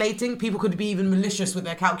calculating. People could be even malicious with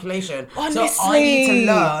their calculation. Honestly. So I need to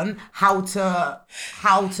learn how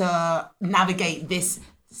to navigate this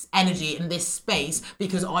energy in this space,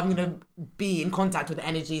 because I'm going to be in contact with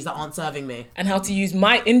energies that aren't serving me. And how to use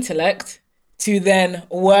my intellect to then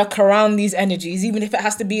work around these energies, even if it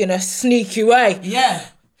has to be in a sneaky way. Yeah.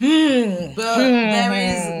 But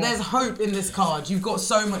there's hope in this card. You've got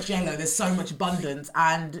so much yellow, there's so much abundance,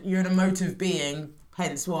 and you're an emotive being,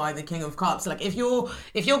 hence why the King of Cups. Like, if you're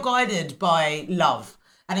guided by love,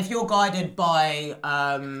 and if you're guided by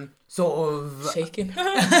sort of Shaking.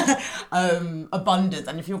 abundance,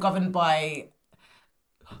 and if you're governed by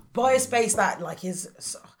a space that like is,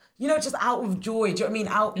 you know, just out of joy. Do you know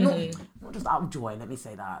what I mean? Not just out of joy. Let me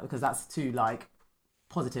say that, because that's too like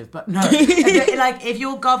positive. But no, like if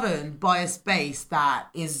you're governed by a space that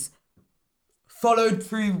is followed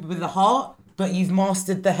through with the heart, but you've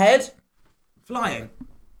mastered the head, flying.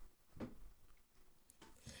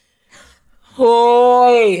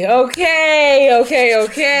 Oi, okay.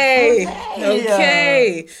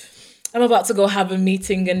 I'm about to go have a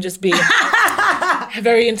meeting and just be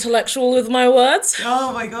very intellectual with my words.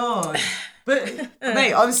 Oh my god. But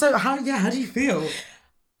mate, I'm so how do you feel?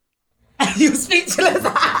 You're speechless.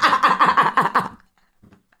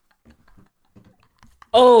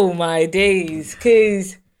 Oh my days,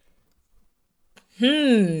 cause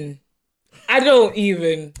I don't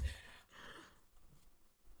even.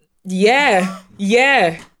 Yeah.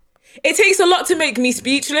 It takes a lot to make me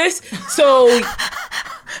speechless. So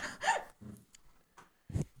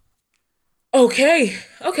Okay.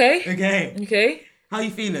 How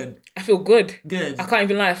you feeling? I feel good. Good. I can't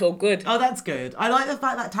even lie, I feel good. Oh, that's good. I like the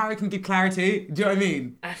fact that tarot can give clarity. Do you know what I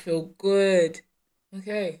mean? I feel good.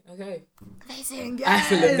 Okay. Amazing, yes. I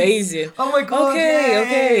feel amazing. Oh my god.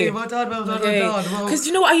 Okay. Well done. Because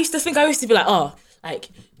you know what I used to think? I used to be like,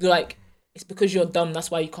 like, it's because you're dumb, that's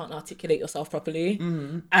why you can't articulate yourself properly.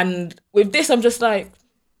 Mm-hmm. And with this, I'm just like,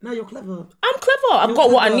 no, you're clever. I'm clever. I've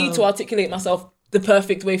got what I need to articulate myself the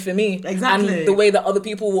perfect way for me. Exactly. And the way that other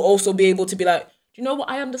people will also be able to be like, do you know what?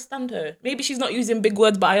 I understand her. Maybe she's not using big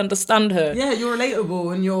words, but I understand her. Yeah, you're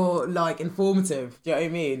relatable and you're like informative. Do you know what I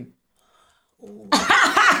mean?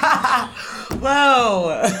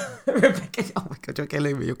 Well, Rebecca, oh my god, you're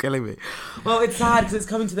killing me. Well, it's sad because it's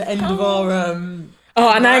coming to the end of our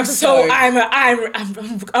and I'm so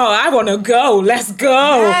I want to go. Let's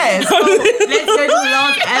go. Yes. Well, let's go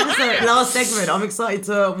to the last segment. I'm excited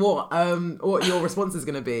to what your response is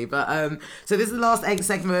going to be. But so this is the last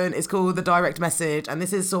segment. It's called the direct message, and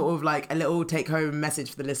this is sort of like a little take-home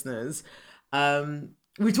message for the listeners.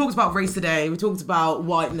 We talked about race today. We talked about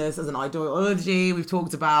whiteness as an ideology. We've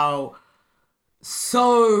talked about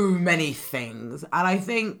so many things, and I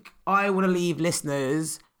think I want to leave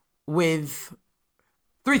listeners with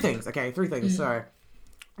three things. Sorry.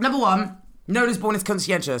 Number one, no one is born is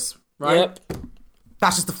conscientious, right? Yep.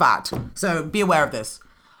 That's just a fact. So be aware of this.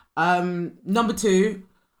 Number two,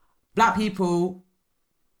 black people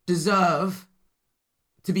deserve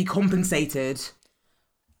to be compensated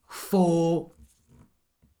for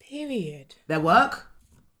period. Their work,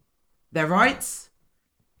 their rights,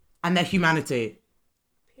 and their humanity.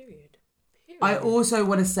 Period. I also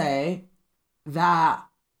want to say that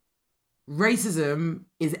racism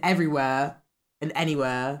is everywhere and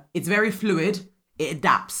anywhere. It's very fluid. It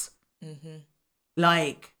adapts. Mm-hmm.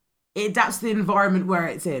 Like, it adapts to the environment where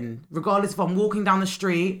it's in. Regardless if I'm walking down the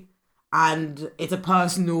street and it's a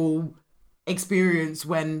personal experience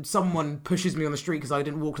when someone pushes me on the street because I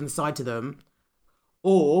didn't walk on the side to them,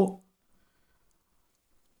 or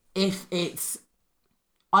if it's,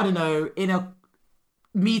 I don't know, in a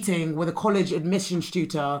meeting with a college admissions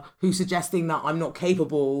tutor who's suggesting that I'm not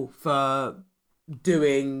capable for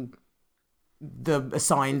doing the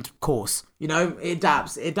assigned course. You know, it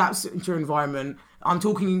adapts into your environment. I'm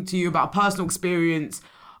talking to you about a personal experience,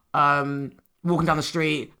 walking down the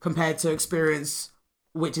street, compared to experience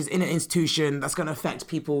which is in an institution that's going to affect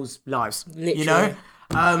people's lives. Literally. You know?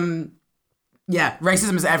 Yeah,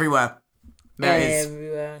 racism is everywhere. There it is.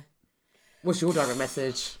 Everywhere. What's your direct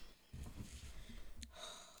message?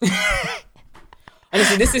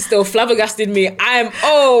 Honestly, this is still flabbergasted me.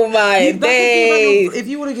 Oh my days. If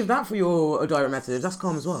you want to give that for your direct message, that's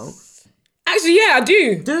calm as well. Actually, yeah, I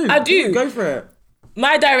do. I do. Go for it.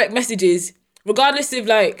 My direct message is, regardless of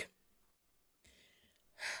like,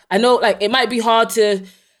 I know like it might be hard to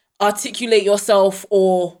articulate yourself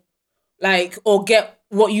or like, or get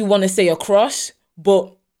what you want to say across.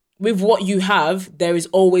 But with what you have, there is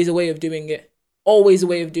always a way of doing it. Always a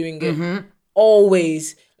way of doing it. Mm-hmm.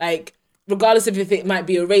 Always. Like, regardless of if it might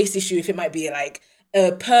be a race issue, if it might be like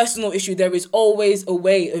a personal issue, there is always a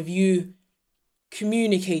way of you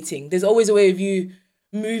communicating. There's always a way of you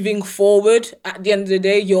moving forward. At the end of the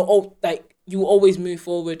day, you always move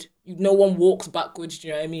forward. No one walks backwards. Do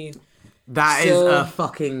you know what I mean? That is a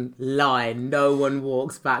fucking lie. No one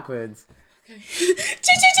walks backwards. I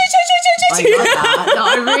like that. No,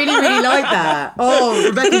 I really, really like that. Oh,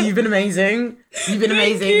 Rebecca, you've been amazing. You've been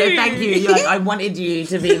amazing. No, thank you. Like, I wanted you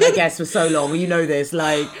to be my guest for so long. You know this.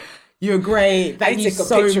 Like, you're great. Thank you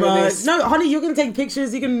so much. No, honey, you can take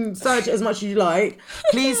pictures. You can search as much as you like.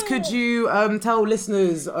 Please, could you tell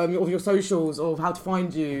listeners of your socials, of how to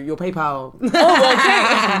find you, your PayPal? Oh,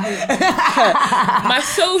 okay. My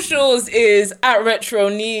socials is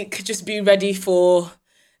 @RetroNique. Just be ready for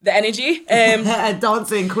the energy.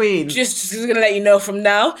 Dancing queen. Just gonna let you know from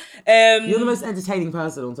now. You're the most entertaining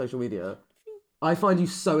person on social media. I find you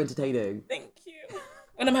so entertaining. Thank you.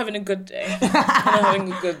 When I'm having a good day.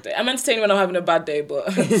 I'm entertaining when I'm having a bad day,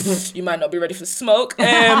 but you might not be ready for the smoke.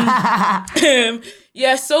 Yeah,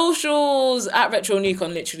 socials @RetroNique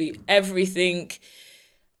on literally everything.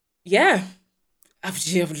 Yeah.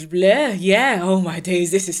 Yeah, oh my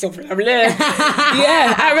days, this is so blah.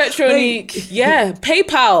 Yeah, @RetroNique. Yeah,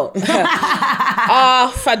 PayPal.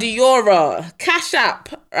 Fadiora. Cash App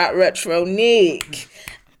 @RetroNique.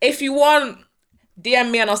 If you want,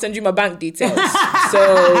 DM me and I'll send you my bank details.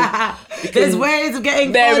 So there's ways of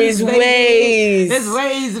getting There funds, is baby. ways. There's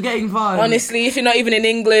ways of getting funds. Honestly, if you're not even in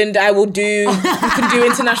England, I will do. You can do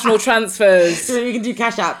international transfers. So you can do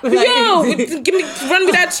Cash App. Yo, run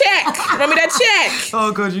me that check.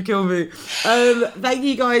 Oh God, you kill me. Thank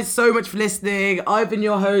you guys so much for listening. I've been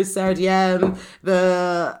your host, Sarah DM.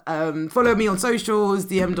 Follow me on socials,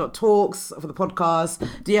 dm.talks for the podcast,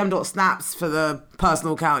 dm.snaps for the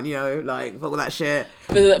personal account, you know, like for all that shit.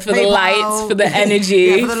 For the lights, for the energy,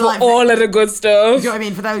 yeah, for all of the good stuff. You know what I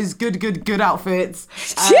mean? For those good outfits.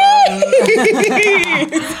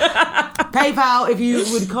 PayPal, if you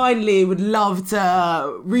would love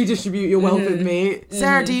to redistribute your wealth with me.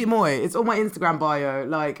 Sarah D. Moy. It's on my Instagram bio.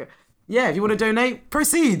 Like, yeah, if you want to donate,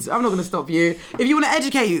 proceed. I'm not going to stop you. If you want to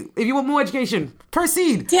educate, if you want more education,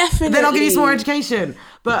 proceed. Definitely. Then I'll give you some more education.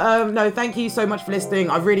 But no, thank you so much for listening.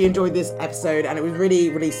 I really enjoyed this episode and it was really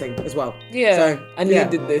releasing as well. Yeah, so, I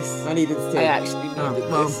needed this. I needed this too. I actually needed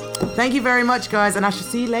this. Thank you very much, guys, and I shall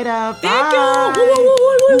see you later. Thank Bye.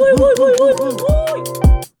 you.